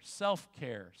care,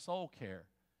 self-care, soul care.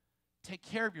 Take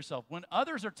care of yourself. When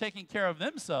others are taking care of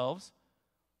themselves,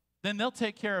 then they'll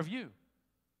take care of you.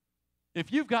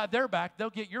 If you've got their back, they'll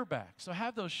get your back. So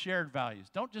have those shared values.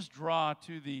 Don't just draw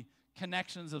to the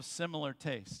connections of similar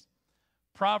tastes.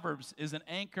 Proverbs is an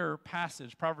anchor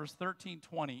passage. Proverbs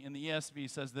 13:20 in the ESV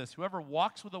says this: whoever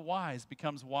walks with the wise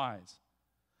becomes wise.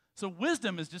 So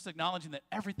wisdom is just acknowledging that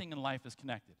everything in life is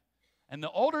connected. And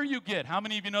the older you get, how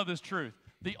many of you know this truth?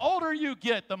 The older you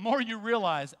get, the more you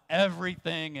realize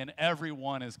everything and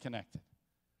everyone is connected.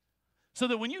 So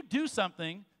that when you do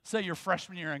something, say your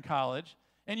freshman year in college,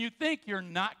 and you think you're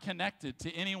not connected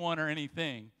to anyone or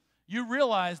anything, you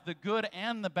realize the good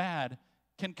and the bad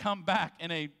can come back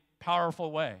in a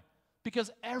powerful way, because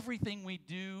everything we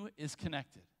do is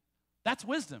connected. That's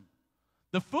wisdom.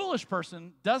 The foolish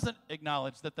person doesn't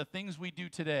acknowledge that the things we do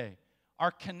today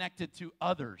are connected to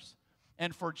others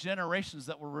and for generations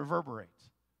that will reverberate.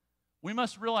 We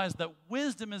must realize that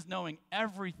wisdom is knowing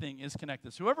everything is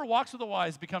connected. So whoever walks with the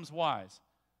wise becomes wise.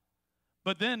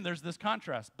 But then there's this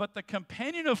contrast. But the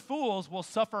companion of fools will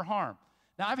suffer harm.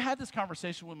 Now, I've had this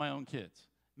conversation with my own kids.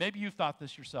 Maybe you've thought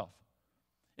this yourself.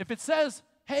 If it says,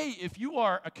 hey, if you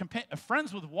are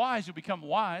friends with wise, you'll become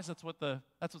wise. That's what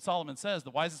Solomon says. The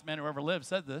wisest man who ever lived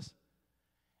said this.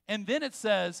 And then it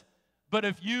says, but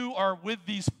if you are with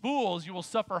these fools, you will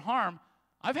suffer harm.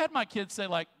 I've had my kids say,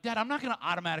 like, Dad, I'm not going to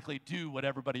automatically do what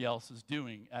everybody else is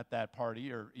doing at that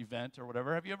party or event or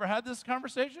whatever. Have you ever had this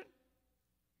conversation?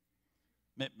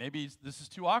 Maybe this is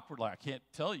too awkward, like I can't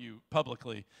tell you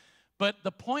publicly. But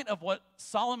the point of what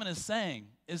Solomon is saying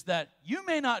is that you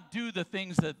may not do the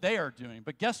things that they are doing,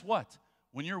 but guess what?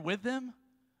 When you're with them,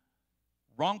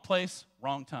 wrong place,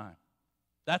 wrong time.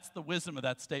 That's the wisdom of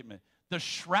that statement. The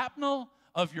shrapnel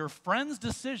of your friend's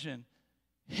decision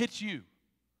hits you.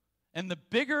 And the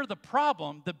bigger the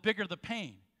problem, the bigger the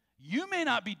pain. You may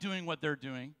not be doing what they're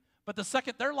doing, but the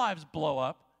second their lives blow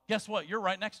up, guess what? You're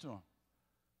right next to them.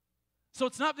 So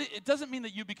it doesn't mean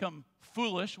that you become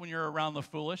foolish when you're around the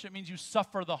foolish. It means you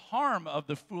suffer the harm of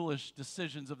the foolish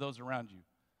decisions of those around you.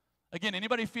 Again,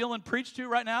 anybody feeling preached to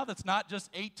right now that's not just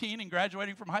 18 and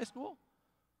graduating from high school?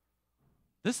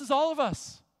 This is all of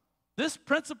us. This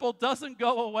principle doesn't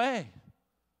go away.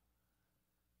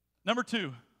 Number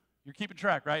 2, you're keeping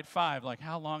track, right? 5, like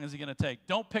how long is it going to take?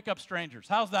 Don't pick up strangers.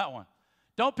 How's that one?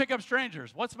 Don't pick up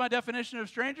strangers. What's my definition of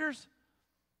strangers?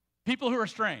 People who are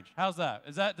strange. How's that?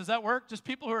 Does that work? Just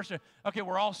people who are strange. Okay,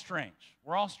 we're all strange.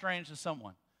 We're all strange to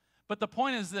someone. But the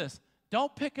point is this.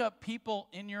 Don't pick up people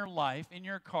in your life, in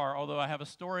your car, although I have a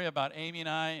story about Amy and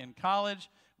I in college.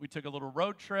 We took a little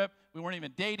road trip. We weren't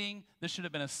even dating. This should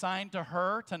have been assigned to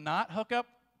her to not hook up.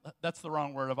 That's the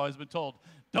wrong word. I've always been told.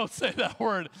 Don't say that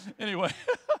word. Anyway,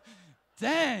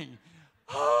 dang.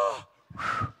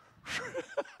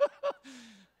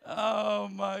 Oh,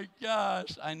 my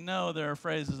gosh. I know there are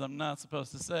phrases I'm not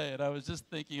supposed to say, and I was just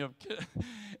thinking of...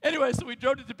 Anyway, so we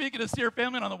drove to Topeka to see her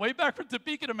family, and on the way back from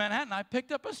Topeka to Manhattan, I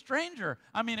picked up a stranger.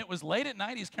 I mean, it was late at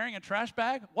night. He's carrying a trash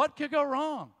bag. What could go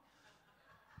wrong?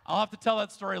 I'll have to tell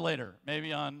that story later,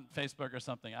 maybe on Facebook or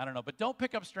something. I don't know. But don't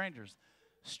pick up strangers.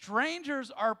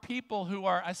 Strangers are people who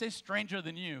are, I say stranger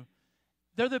than you,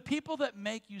 they're the people that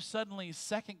make you suddenly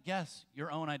second-guess your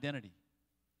own identity.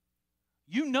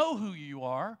 You know who you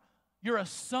are. You're a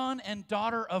son and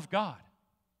daughter of God.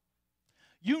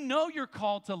 You know you're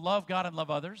called to love God and love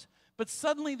others, but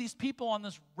suddenly these people on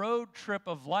this road trip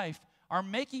of life are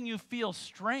making you feel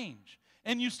strange,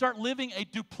 and you start living a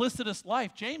duplicitous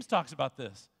life. James talks about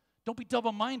this. Don't be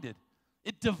double-minded.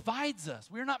 It divides us.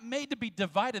 We're not made to be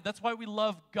divided. That's why we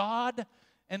love God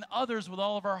and others with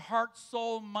all of our heart,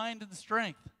 soul, mind, and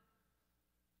strength.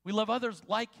 We love others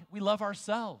like we love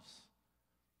ourselves.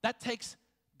 That takes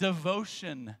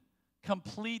devotion,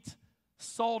 complete,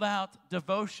 sold-out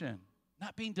devotion,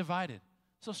 not being divided.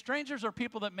 So strangers are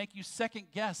people that make you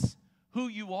second-guess who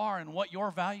you are and what your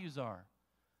values are.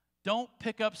 Don't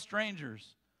pick up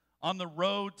strangers on the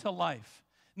road to life.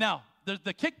 Now, the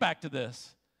kickback to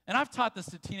this, and I've taught this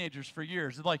to teenagers for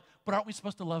years. They're like, but aren't we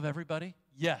supposed to love everybody?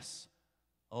 Yes.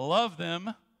 Love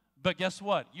them, but guess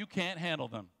what? You can't handle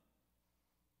them.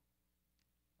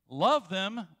 Love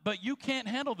them, but you can't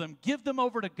handle them. Give them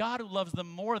over to God who loves them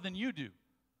more than you do.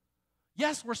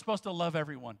 Yes, we're supposed to love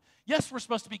everyone. Yes, we're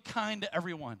supposed to be kind to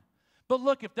everyone. But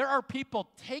look, if there are people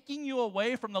taking you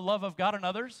away from the love of God and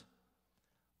others,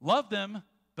 love them,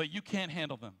 but you can't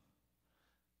handle them.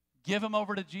 Give them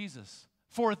over to Jesus.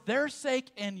 For their sake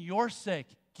and your sake,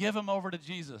 give them over to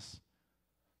Jesus.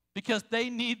 Because they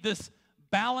need this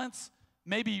balance,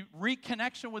 maybe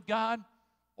reconnection with God,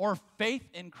 or faith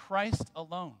in Christ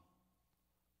alone.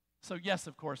 So yes,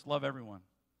 of course, love everyone.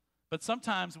 But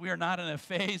sometimes we are not in a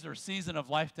phase or season of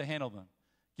life to handle them.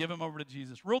 Give them over to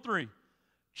Jesus. Rule 3,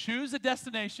 choose a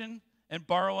destination and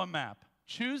borrow a map.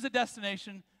 Choose a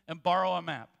destination and borrow a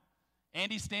map.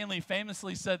 Andy Stanley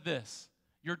famously said this,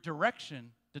 your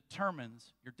direction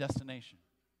determines your destination.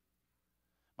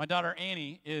 My daughter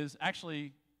Annie is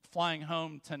actually flying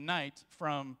home tonight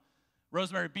from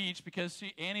Rosemary Beach because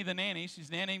Annie the nanny, she's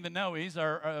nannying the Noes,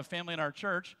 our family in our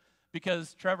church,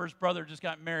 because Trevor's brother just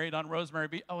got married on Rosemary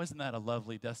Beach. Oh, isn't that a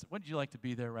lovely destination? Wouldn't you like to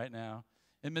be there right now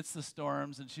amidst the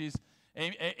storms?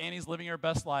 And Annie's living her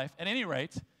best life. At any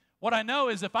rate, what I know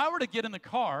is if I were to get in the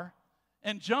car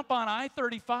and jump on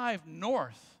I-35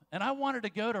 north and I wanted to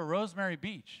go to Rosemary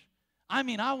Beach, I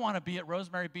mean, I want to be at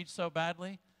Rosemary Beach so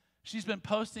badly. She's been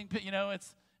posting,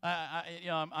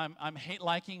 I'm hate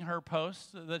liking her posts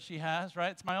that she has,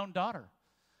 right? It's my own daughter.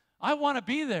 I want to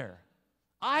be there.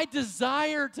 I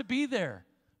desire to be there.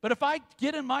 But if I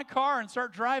get in my car and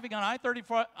start driving on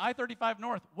I-35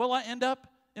 North, will I end up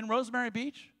in Rosemary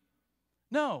Beach?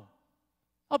 No.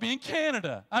 I'll be in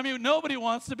Canada. I mean, nobody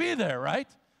wants to be there, right?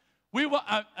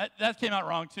 That came out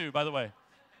wrong too, by the way.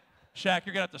 Shaq,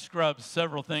 you're going to have to scrub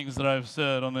several things that I've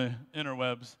said on the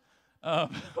interwebs. Oh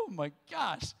my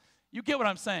gosh. You get what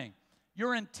I'm saying.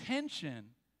 Your intention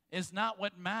is not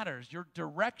what matters. Your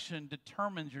direction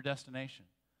determines your destination.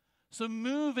 So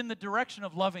move in the direction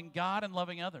of loving God and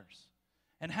loving others.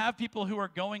 And have people who are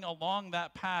going along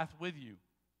that path with you.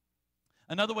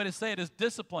 Another way to say it is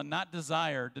discipline, not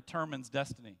desire, determines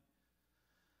destiny.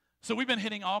 So we've been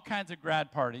hitting all kinds of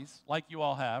grad parties, like you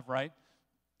all have, right?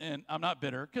 And I'm not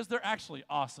bitter, because they're actually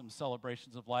awesome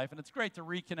celebrations of life. And it's great to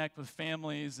reconnect with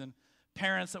families and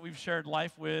parents that we've shared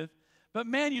life with. But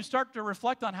man, you start to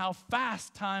reflect on how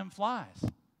fast time flies.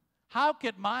 How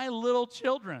could my little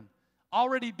children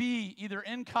already be either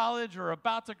in college or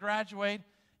about to graduate?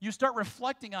 You start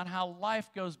reflecting on how life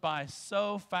goes by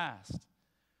so fast.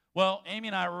 Well, Amy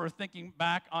and I were thinking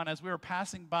back on as we were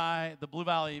passing by the Blue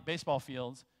Valley baseball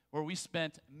fields where we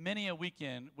spent many a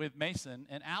weekend with Mason,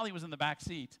 and Allie was in the back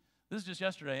seat. This is just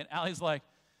yesterday, and Allie's like,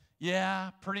 yeah,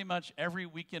 pretty much every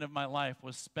weekend of my life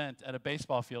was spent at a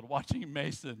baseball field watching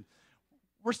Mason.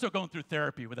 We're still going through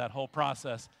therapy with that whole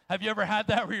process. Have you ever had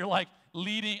that where you're like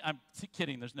leading? I'm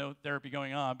kidding, there's no therapy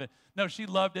going on. But no, she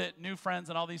loved it, new friends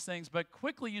and all these things. But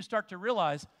quickly you start to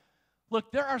realize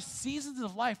Look, there are seasons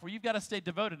of life where you've got to stay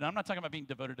devoted. And I'm not talking about being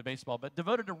devoted to baseball, but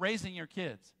devoted to raising your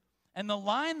kids. And the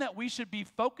line that we should be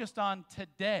focused on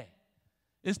today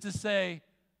is to say,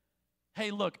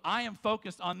 hey, look, I am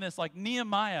focused on this. Like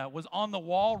Nehemiah was on the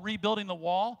wall, rebuilding the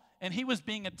wall, and he was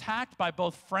being attacked by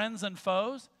both friends and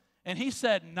foes. And he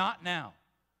said, not now.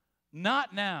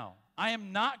 Not now. I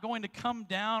am not going to come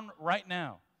down right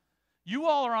now. You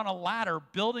all are on a ladder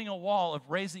building a wall of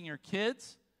raising your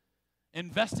kids,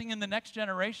 investing in the next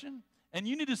generation, and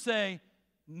you need to say,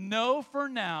 no for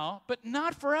now, but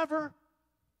not forever,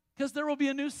 because there will be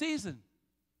a new season.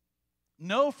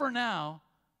 No for now,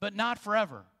 but not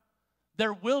forever.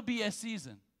 There will be a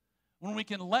season when we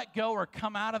can let go or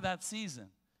come out of that season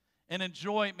and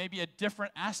enjoy maybe a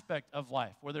different aspect of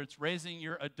life, whether it's raising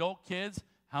your adult kids.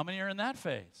 How many are in that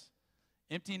phase?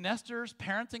 Empty nesters,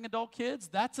 parenting adult kids,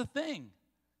 that's a thing.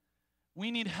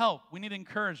 We need help. We need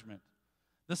encouragement.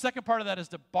 The second part of that is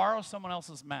to borrow someone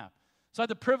else's map. So I had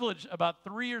the privilege about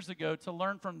 3 years ago to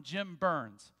learn from Jim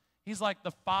Burns. He's like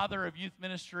the father of youth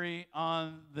ministry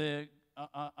in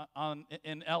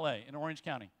L.A., in Orange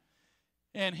County.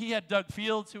 And he had Doug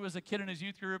Fields, who was a kid in his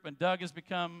youth group, and Doug has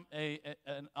become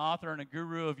an author and a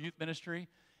guru of youth ministry.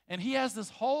 And he has this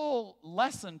whole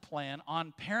lesson plan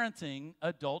on parenting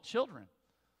adult children.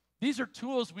 These are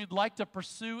tools we'd like to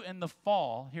pursue in the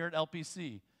fall here at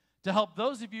LPC to help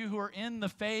those of you who are in the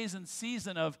phase and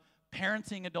season of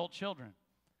parenting adult children.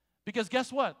 Because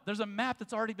guess what? There's a map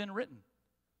that's already been written.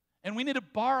 And we need to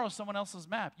borrow someone else's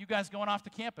map. You guys going off to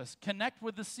campus, connect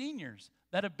with the seniors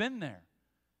that have been there.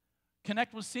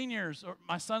 Connect with seniors. Or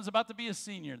my son's about to be a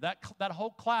senior. That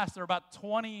whole class, there are about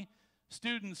 20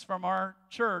 students from our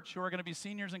church who are going to be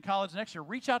seniors in college next year.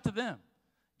 Reach out to them.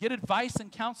 Get advice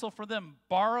and counsel for them.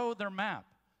 Borrow their map.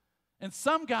 And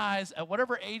some guys, at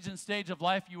whatever age and stage of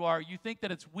life you are, you think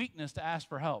that it's weakness to ask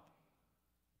for help.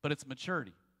 But it's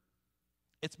maturity.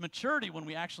 It's maturity when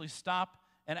we actually stop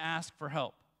and ask for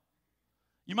help.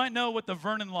 You might know what the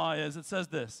Vernon Law is. It says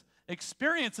this: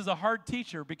 experience is a hard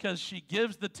teacher because she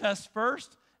gives the test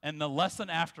first and the lesson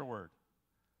afterward.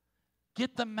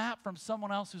 Get the map from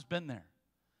someone else who's been there.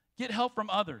 Get help from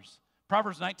others.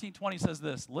 Proverbs 19:20 says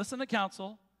this: listen to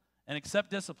counsel and accept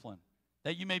discipline,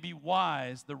 that you may be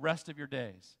wise the rest of your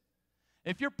days.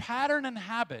 If your pattern and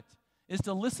habit is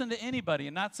to listen to anybody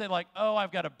and not say like, oh,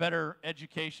 I've got a better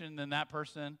education than that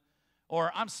person,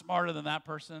 or I'm smarter than that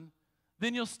person,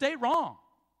 then you'll stay wrong.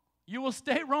 You will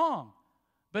stay wrong.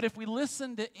 But if we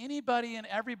listen to anybody and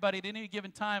everybody at any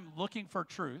given time looking for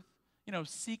truth,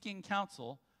 seeking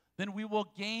counsel, then we will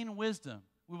gain wisdom.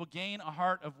 We will gain a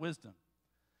heart of wisdom.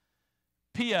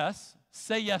 P.S.,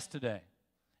 say yes today.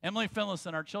 Emily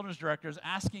Finlayson, our children's director, is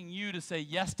asking you to say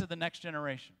yes to the next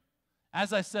generation.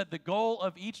 As I said, the goal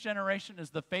of each generation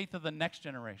is the faith of the next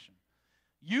generation.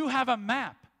 You have a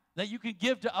map that you can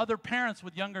give to other parents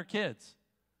with younger kids.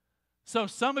 So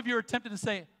some of you are tempted to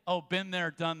say, oh, been there,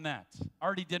 done that.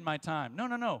 Already did my time.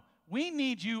 No. We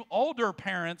need you older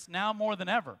parents now more than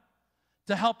ever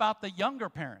to help out the younger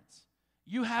parents.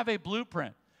 You have a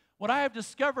blueprint. What I have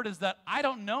discovered is that I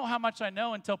don't know how much I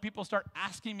know until people start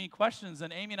asking me questions.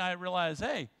 And Amy and I realize,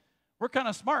 hey, we're kind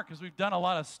of smart because we've done a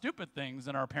lot of stupid things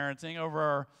in our parenting over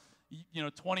our,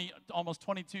 almost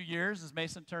 22 years, as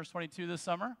Mason turns 22 this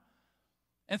summer.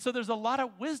 And so there's a lot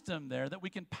of wisdom there that we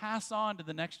can pass on to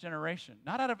the next generation.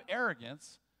 Not out of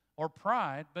arrogance or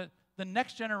pride, but the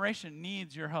next generation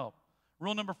needs your help.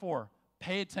 Rule number 4,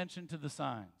 pay attention to the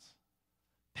signs.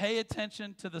 Pay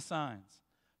attention to the signs.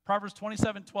 Proverbs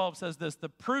 27:12 says this: the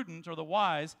prudent or the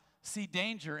wise see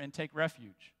danger and take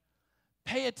refuge.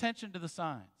 Pay attention to the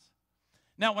signs.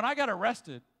 Now, when I got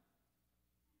arrested,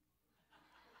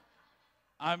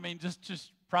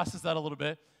 just process that a little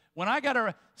bit. When I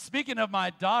got speaking of my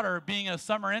daughter being a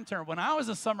summer intern, when I was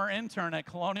a summer intern at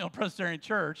Colonial Presbyterian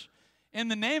Church, in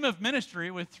the name of ministry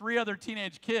with 3 other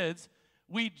teenage kids,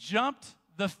 we jumped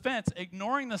the fence,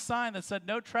 ignoring the sign that said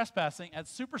no trespassing at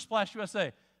Super Splash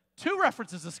USA. 2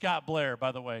 references to Scott Blair,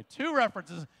 by the way. 2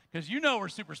 references, because you know where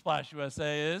Super Splash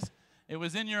USA is. It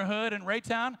was in your hood in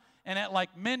Raytown, and at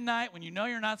like midnight, when you know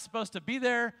you're not supposed to be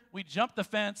there, we jumped the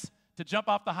fence to jump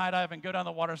off the high dive and go down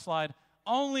the water slide,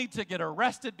 only to get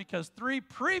arrested because 3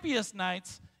 previous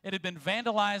nights it had been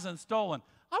vandalized and stolen.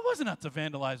 I wasn't out to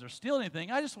vandalize or steal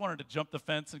anything. I just wanted to jump the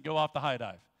fence and go off the high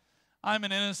dive. I'm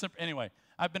an innocent. Anyway,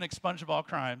 I've been expunged of all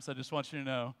crimes. I just want you to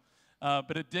know.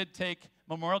 But it did take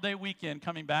Memorial Day weekend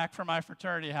coming back from my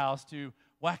fraternity house to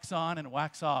wax on and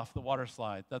wax off the water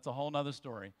slide. That's a whole nother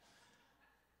story.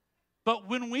 But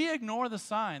when we ignore the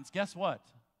signs, guess what?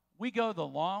 We go the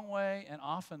long way and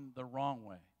often the wrong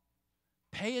way.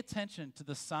 Pay attention to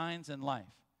the signs in life.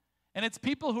 And it's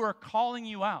people who are calling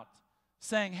you out,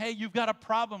 saying, hey, you've got a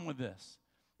problem with this.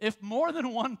 If more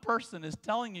than one person is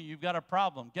telling you you've got a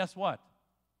problem, guess what?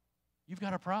 You've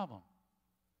got a problem.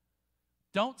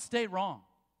 Don't stay wrong.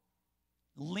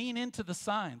 Lean into the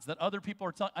signs that other people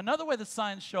are telling. Another way the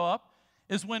signs show up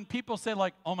is when people say,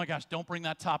 like, oh my gosh, don't bring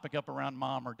that topic up around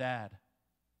mom or dad.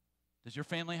 Does your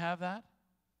family have that?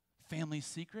 Family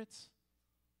secrets?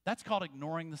 That's called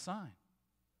ignoring the sign.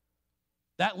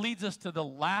 That leads us to the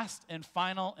last and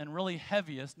final and really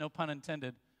heaviest, no pun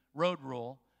intended, road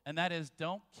rule, and that is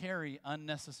don't carry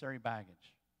unnecessary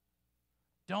baggage.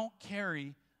 Don't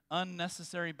carry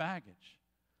unnecessary baggage.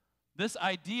 This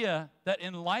idea that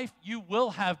in life you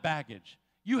will have baggage.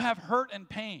 You have hurt and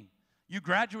pain. You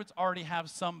graduates already have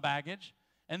some baggage,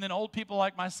 and then old people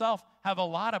like myself have a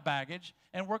lot of baggage,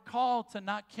 and we're called to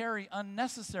not carry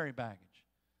unnecessary baggage.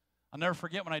 I'll never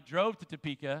forget when I drove to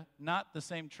Topeka, not the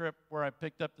same trip where I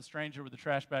picked up the stranger with the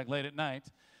trash bag late at night,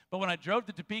 but when I drove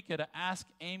to Topeka to ask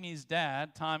Amy's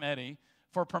dad, Tom Eddy,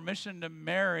 for permission to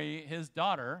marry his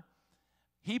daughter,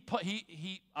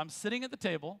 I'm sitting at the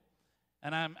table,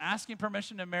 and I'm asking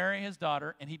permission to marry his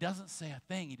daughter, and he doesn't say a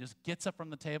thing. He just gets up from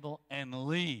the table and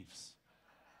leaves.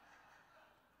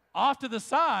 Off to the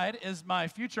side is my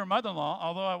future mother-in-law,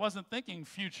 although I wasn't thinking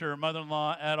future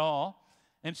mother-in-law at all.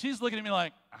 And she's looking at me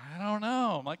like, I don't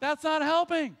know. I'm like, that's not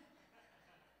helping.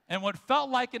 And what felt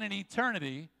like in an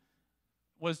eternity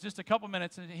was just a couple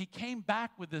minutes, and he came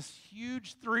back with this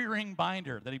huge 3-ring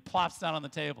binder that he plops down on the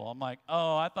table. I'm like,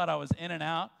 oh, I thought I was in and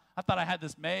out. I thought I had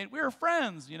this made. We were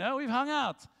friends, you know, we've hung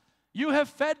out. You have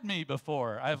fed me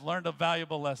before. I've learned a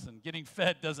valuable lesson. Getting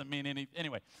fed doesn't mean anything.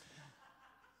 Anyway.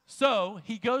 So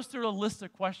he goes through a list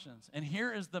of questions, and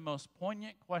here is the most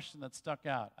poignant question that stuck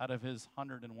out of his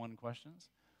 101 questions.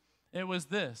 It was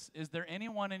this: is there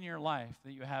anyone in your life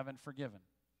that you haven't forgiven?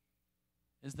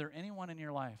 Is there anyone in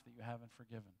your life that you haven't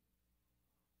forgiven?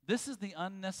 This is the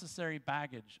unnecessary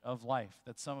baggage of life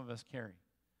that some of us carry.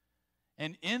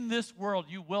 And in this world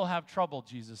you will have trouble,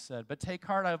 Jesus said, but take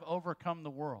heart, I have overcome the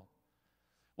world.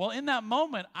 Well, in that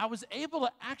moment, I was able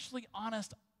to actually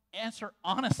answer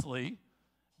honestly,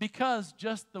 because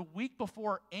just the week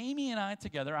before, Amy and I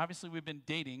together, obviously we've been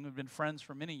dating, we've been friends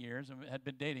for many years and had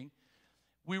been dating,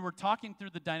 we were talking through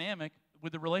the dynamic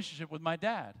with the relationship with my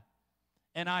dad.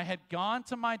 And I had gone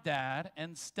to my dad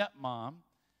and stepmom,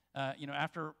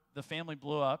 after the family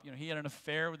blew up. He had an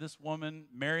affair with this woman,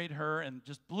 married her, and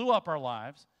just blew up our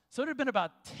lives. So it had been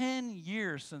about 10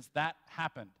 years since that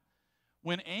happened.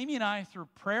 When Amy and I, through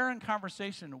prayer and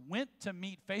conversation, went to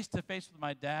meet face-to-face with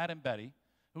my dad and Betty,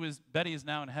 Betty is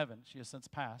now in heaven. She has since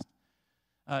passed,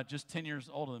 just 10 years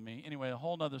older than me. Anyway, a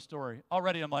whole nother story.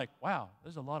 Already I'm like, wow,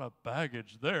 there's a lot of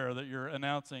baggage there that you're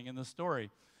announcing in this story.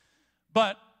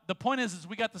 But the point is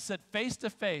we got to sit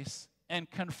face-to-face and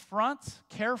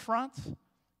carefront,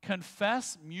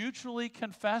 confess, mutually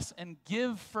confess, and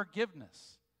give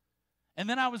forgiveness. And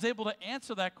then I was able to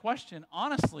answer that question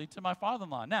honestly to my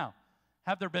father-in-law. Now,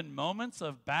 have there been moments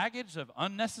of baggage, of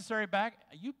unnecessary baggage?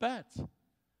 You bet.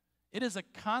 It is a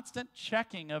constant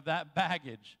checking of that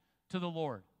baggage to the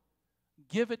Lord.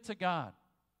 Give it to God.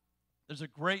 There's a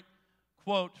great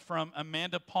quote from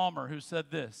Amanda Palmer who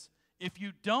said this: if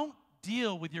you don't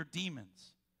deal with your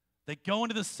demons, they go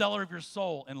into the cellar of your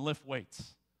soul and lift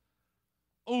weights.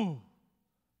 Ooh,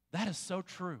 that is so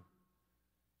true.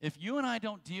 If you and I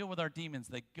don't deal with our demons,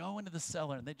 they go into the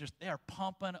cellar and they are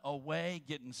pumping away,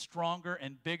 getting stronger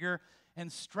and bigger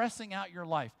and stressing out your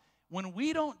life. When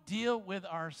we don't deal with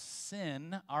our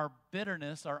sin, our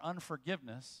bitterness, our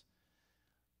unforgiveness,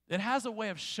 it has a way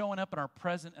of showing up in our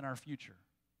present and our future.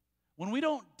 When we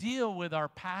don't deal with our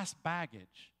past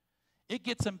baggage, it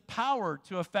gets empowered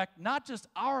to affect not just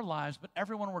our lives, but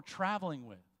everyone we're traveling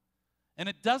with. And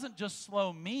it doesn't just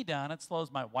slow me down, it slows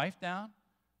my wife down,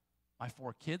 my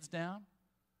 4 kids down.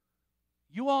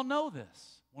 You all know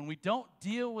this. When we don't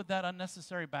deal with that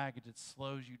unnecessary baggage, it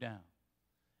slows you down.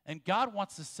 And God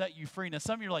wants to set you free. Now,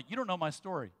 some of you are like, you don't know my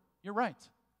story. You're right.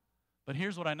 But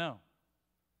here's what I know,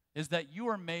 is that you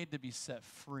are made to be set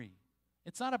free.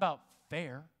 It's not about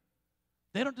fair.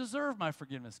 They don't deserve my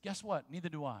forgiveness. Guess what? Neither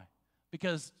do I.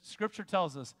 Because Scripture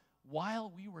tells us,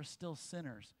 while we were still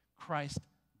sinners, Christ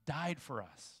died for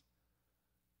us,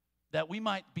 that we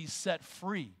might be set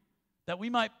free, that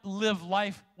we might live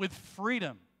life with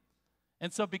freedom.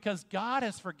 And so because God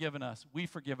has forgiven us, we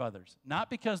forgive others.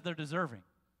 Not because they're deserving,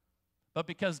 but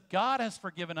because God has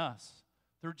forgiven us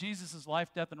through Jesus' life,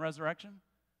 death, and resurrection,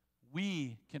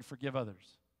 we can forgive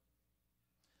others.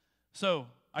 So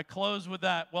I close with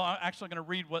that. Well, I'm actually going to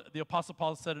read what the Apostle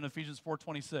Paul said in Ephesians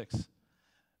 4:26.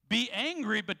 Be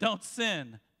angry, but don't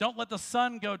sin. Don't let the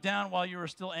sun go down while you are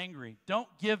still angry. Don't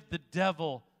give the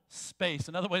devil space.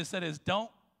 Another way to say it is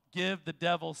don't give the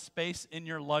devil space in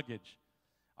your luggage.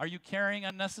 Are you carrying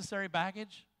unnecessary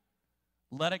baggage?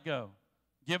 Let it go.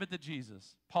 Give it to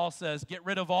Jesus. Paul says, get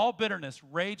rid of all bitterness,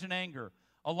 rage, and anger,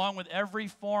 along with every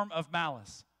form of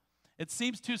malice. It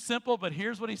seems too simple, but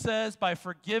here's what he says, by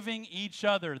forgiving each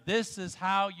other. This is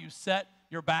how you set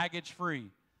your baggage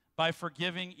free, by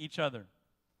forgiving each other.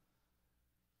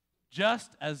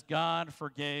 Just as God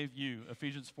forgave you,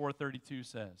 Ephesians 4:32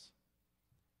 says.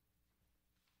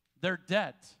 Their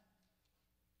debt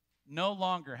no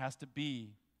longer has to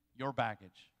be your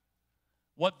baggage.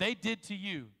 What they did to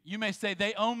you, you may say,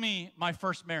 they owe me my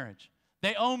first marriage.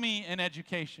 They owe me an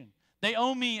education. They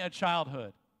owe me a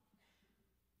childhood.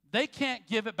 They can't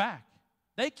give it back.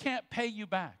 They can't pay you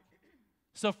back.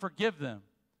 So forgive them,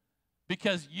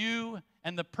 because you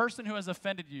and the person who has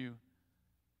offended you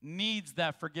needs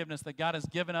that forgiveness that God has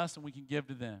given us and we can give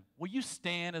to them. Will you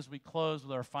stand as we close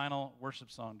with our final worship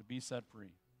song, To Be Set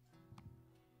Free?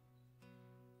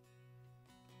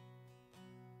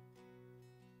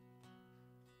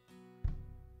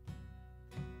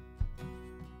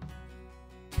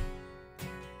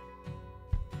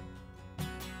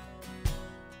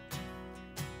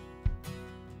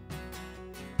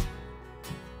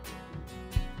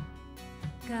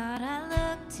 God,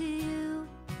 I look to you.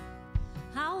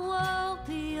 I won't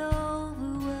be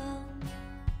overwhelmed.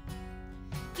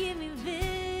 Give me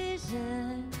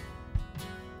vision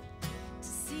to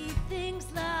see things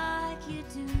like you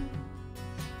do.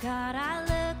 God, I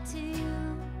look to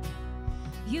you.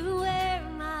 You where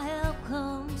my help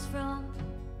comes from.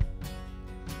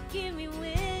 Give me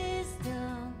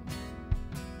wisdom.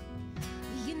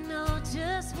 You know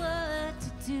just what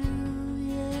to do,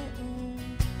 yeah.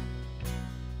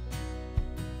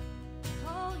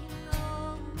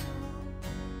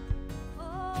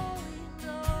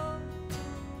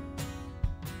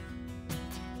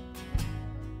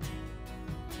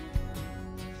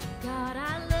 God,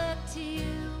 I look to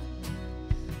you.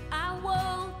 I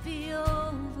won't be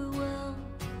overwhelmed.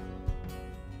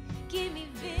 Give me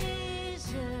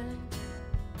vision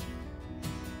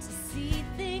to see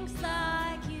things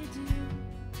like you do.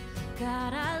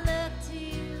 God, I look to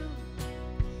you.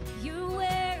 You're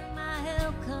where my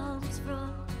help comes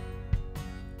from.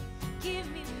 Give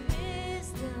me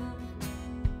wisdom.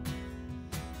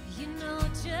 You know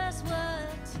just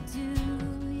what to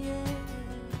do, yeah.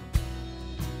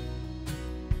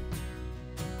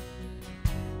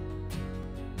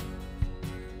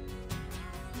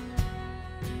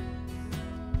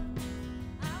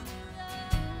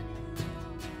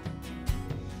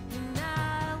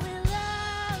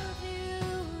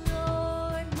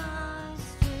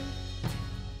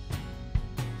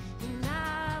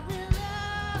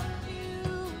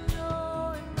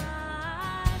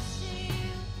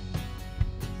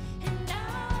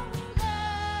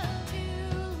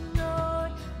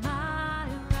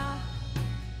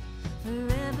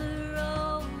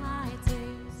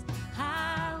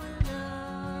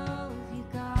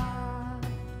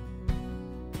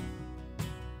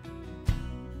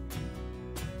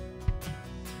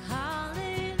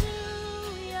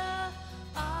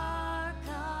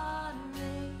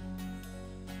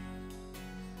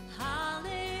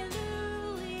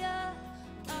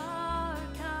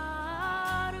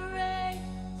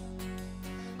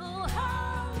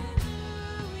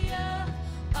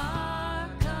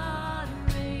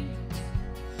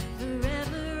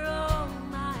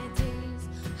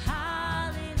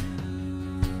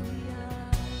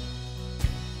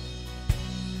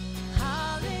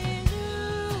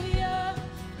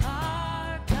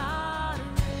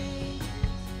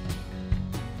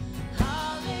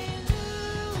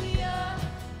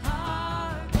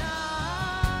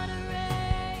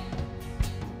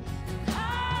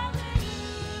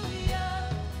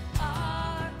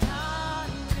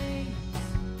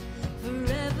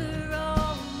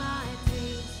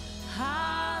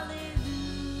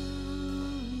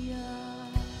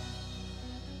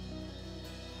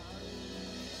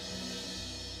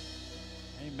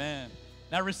 Amen.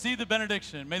 Now receive the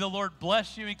benediction. May the Lord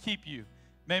bless you and keep you.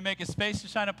 May he make his face to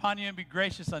shine upon you and be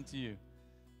gracious unto you.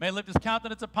 May he lift his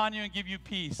countenance upon you and give you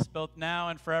peace, both now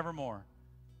and forevermore.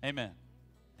 Amen.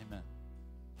 Amen.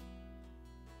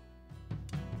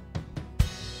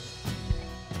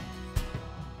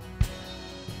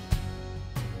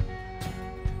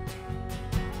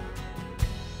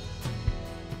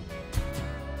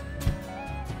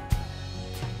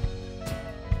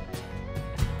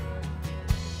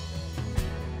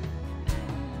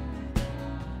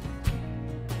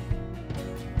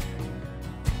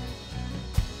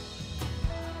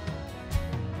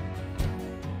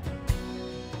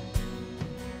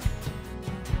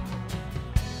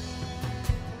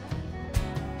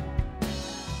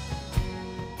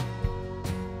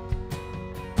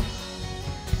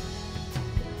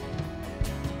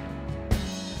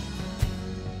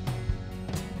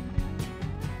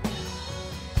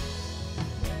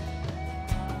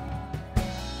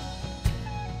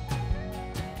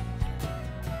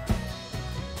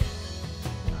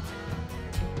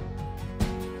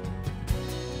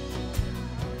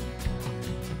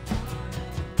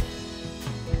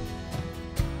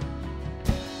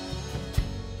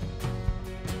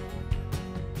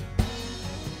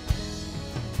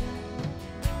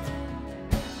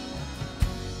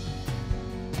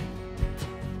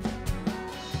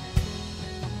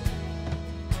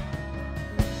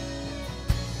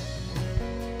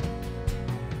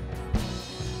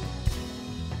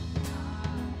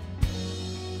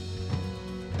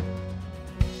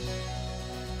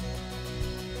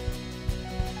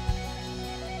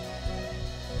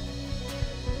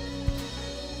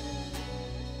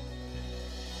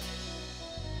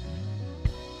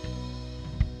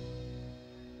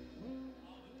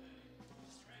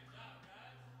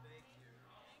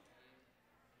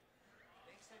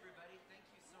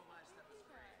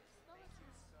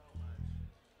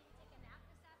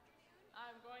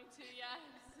 to, yes.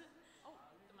 Oh,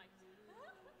 the mic.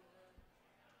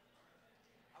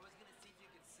 I was gonna see if you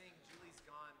could sing "Julie's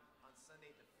Gone" on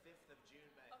Sunday, the 5th of June,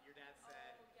 but your dad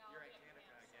said yeah, you're I'll at be at Canada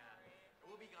camp, again. sorry.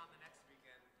 We'll be gone the next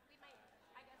weekend. We might,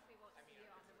 I guess we won't see you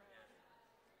on the road.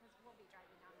 Because we'll be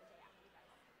driving down the day after you guys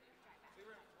drive back. We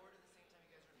were in Florida the same time you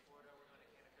guys were in Florida. We're going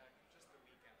to Canada just the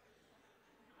week after.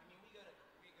 I mean, we go to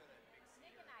Big Cedar.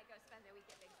 Nick and I go spend the week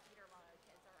at Big Cedar while our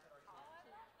kids are at college. I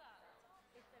love that.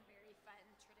 It's a very fun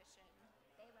tradition.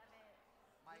 They love it.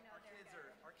 My, We know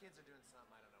our kids are doing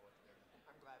something. I don't know what they're doing.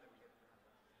 I'm glad that we get to have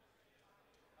that.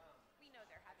 We know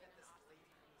they're having I met an this awesome lady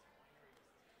from this winery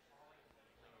was calling me like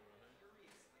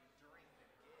furiously during the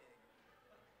gig,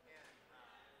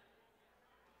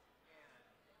 and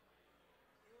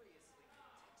furiously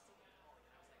texting and calling.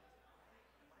 And I was like,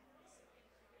 am I not saying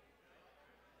anything good?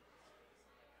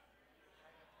 I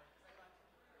remember who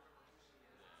she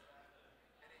is and stuff.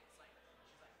 And it's like,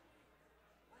 she's like,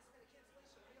 last minute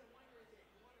cancellation. We got a winery gig.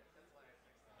 You want it? That's why I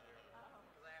texted her.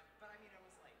 But I mean, I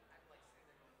was like, I'm like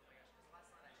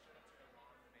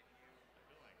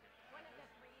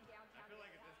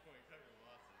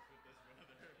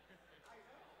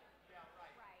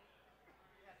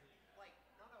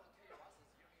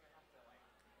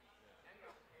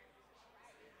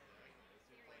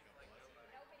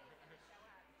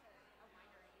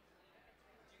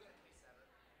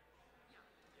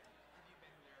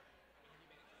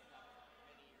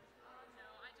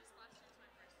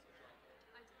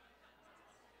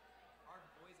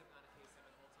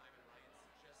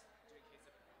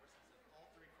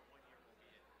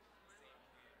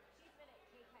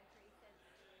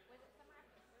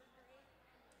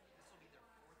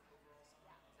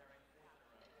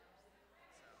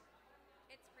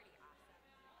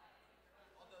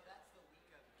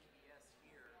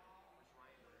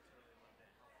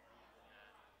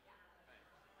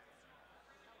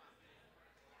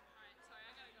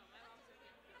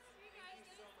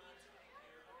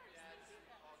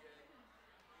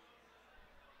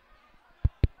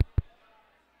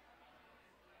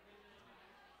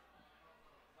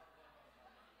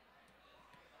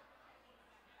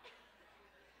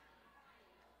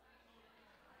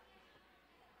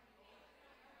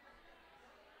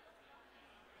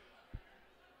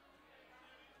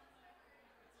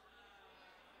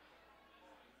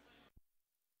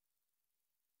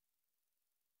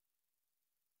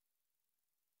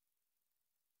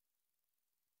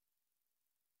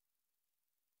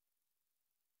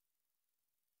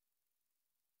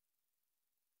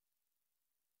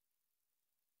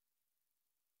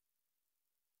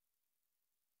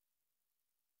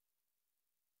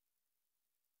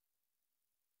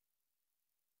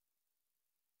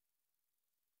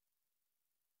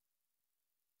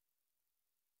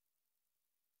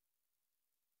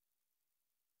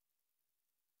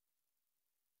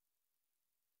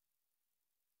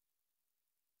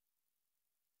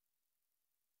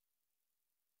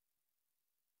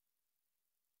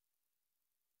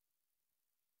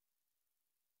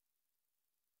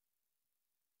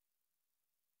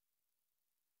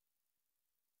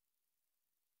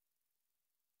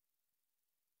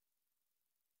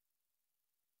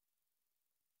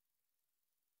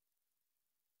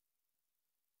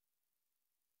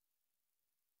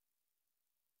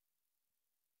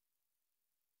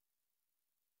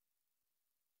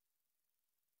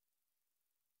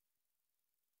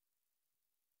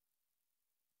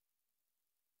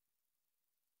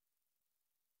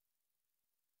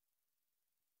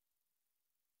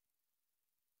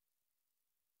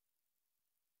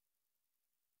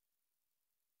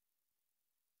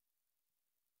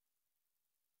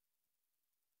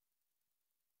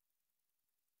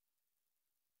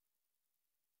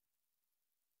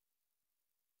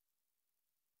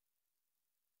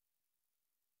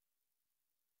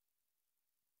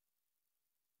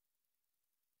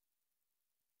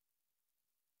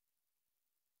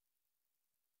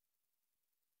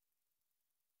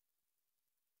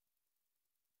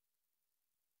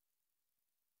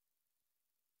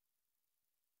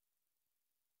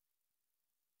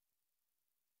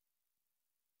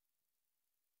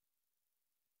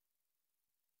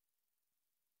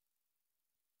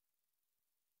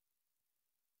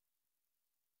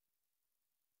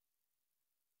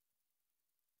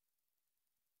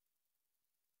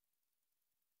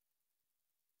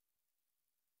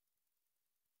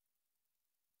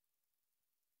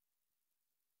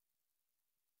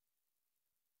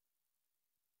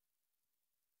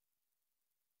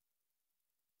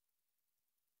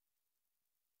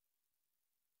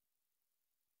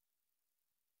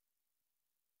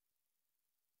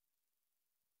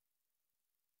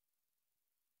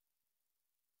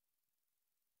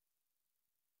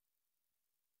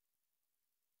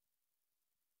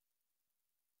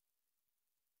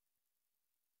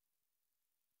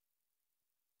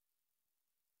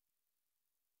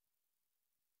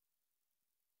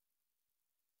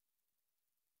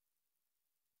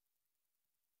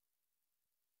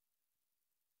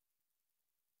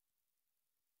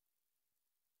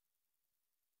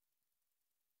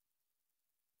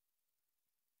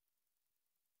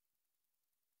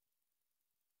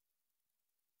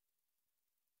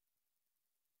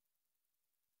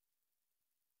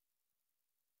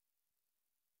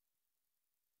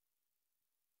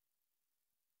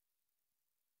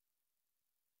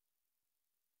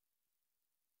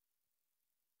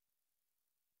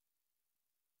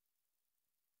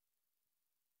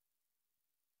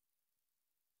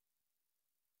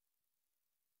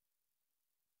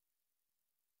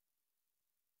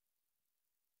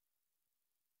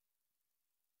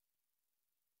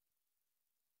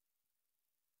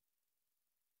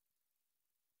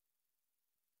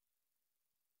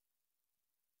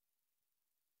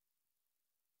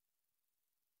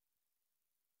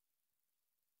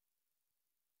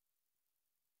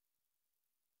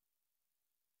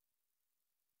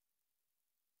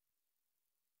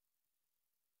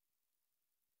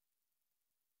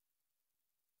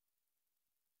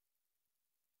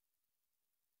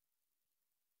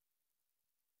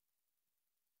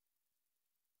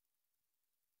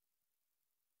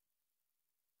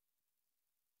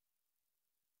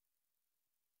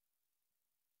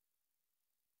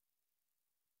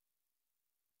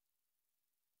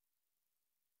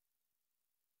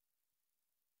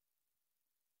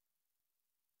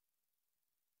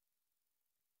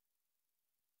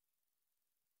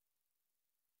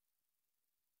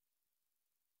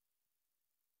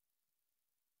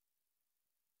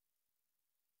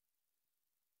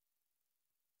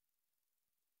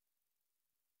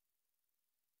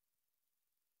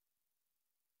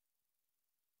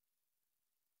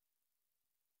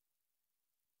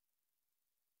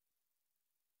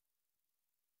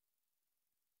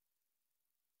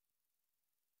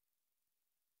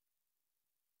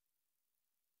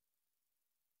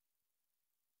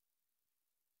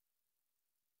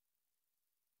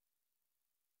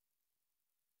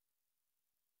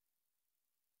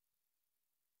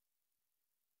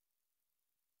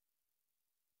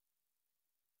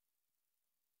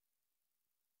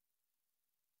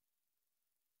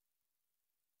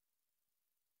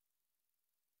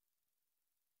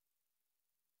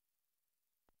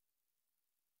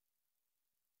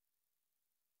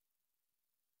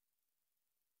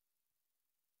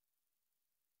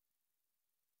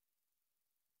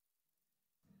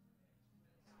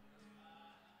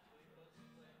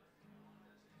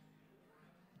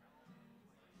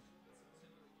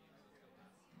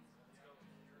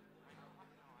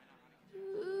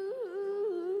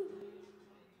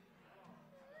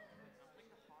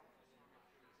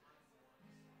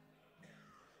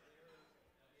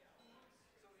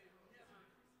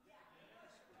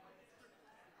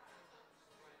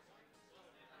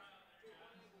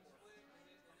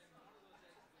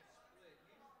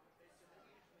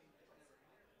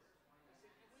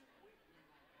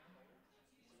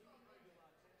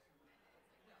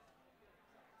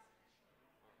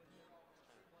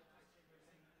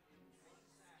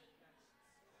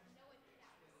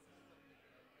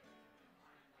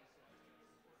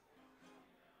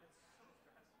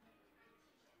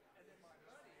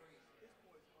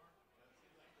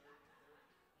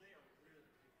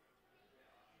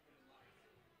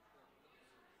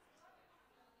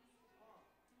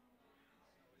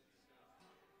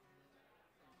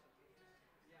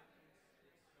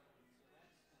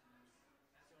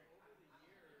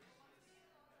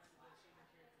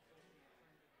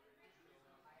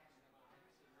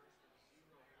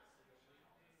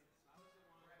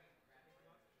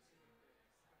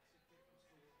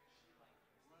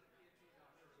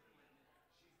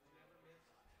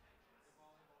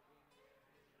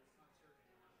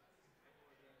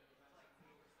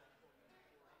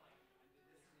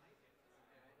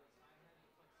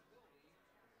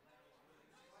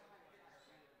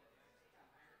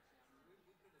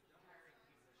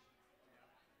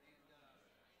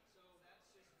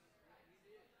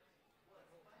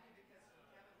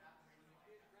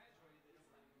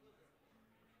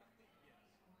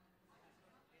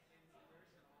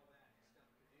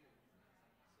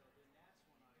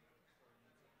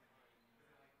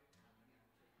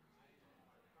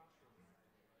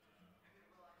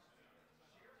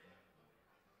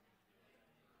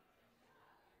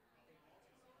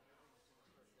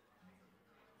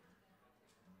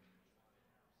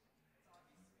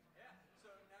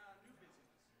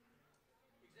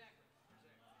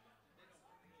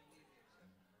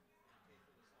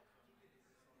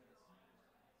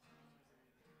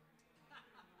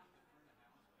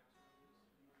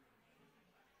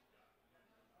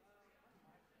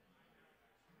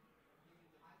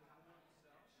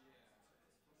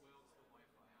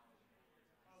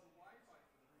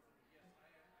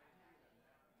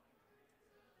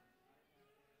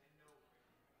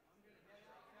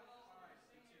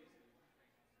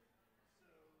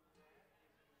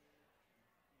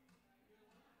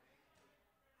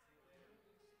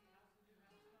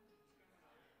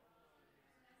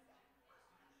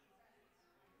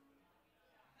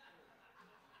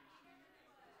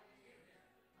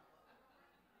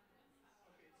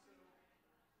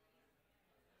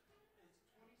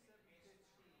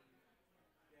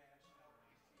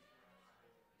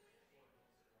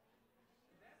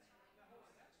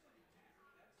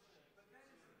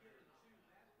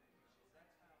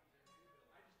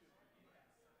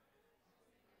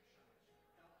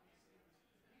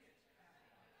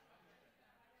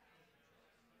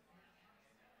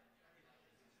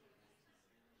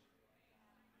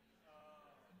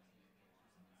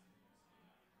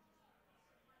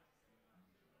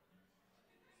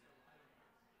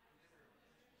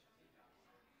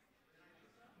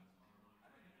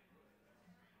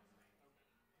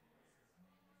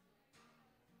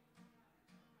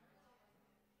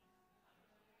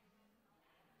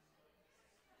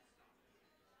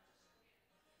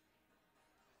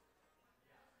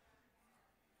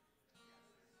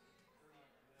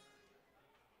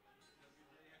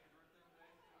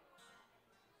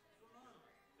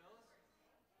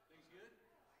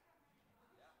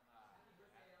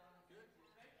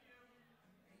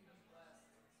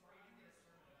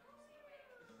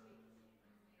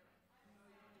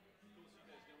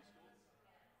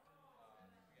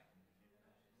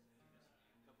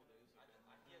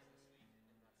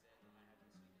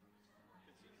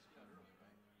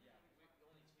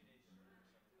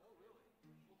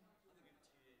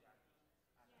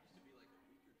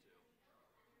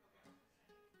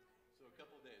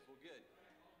good.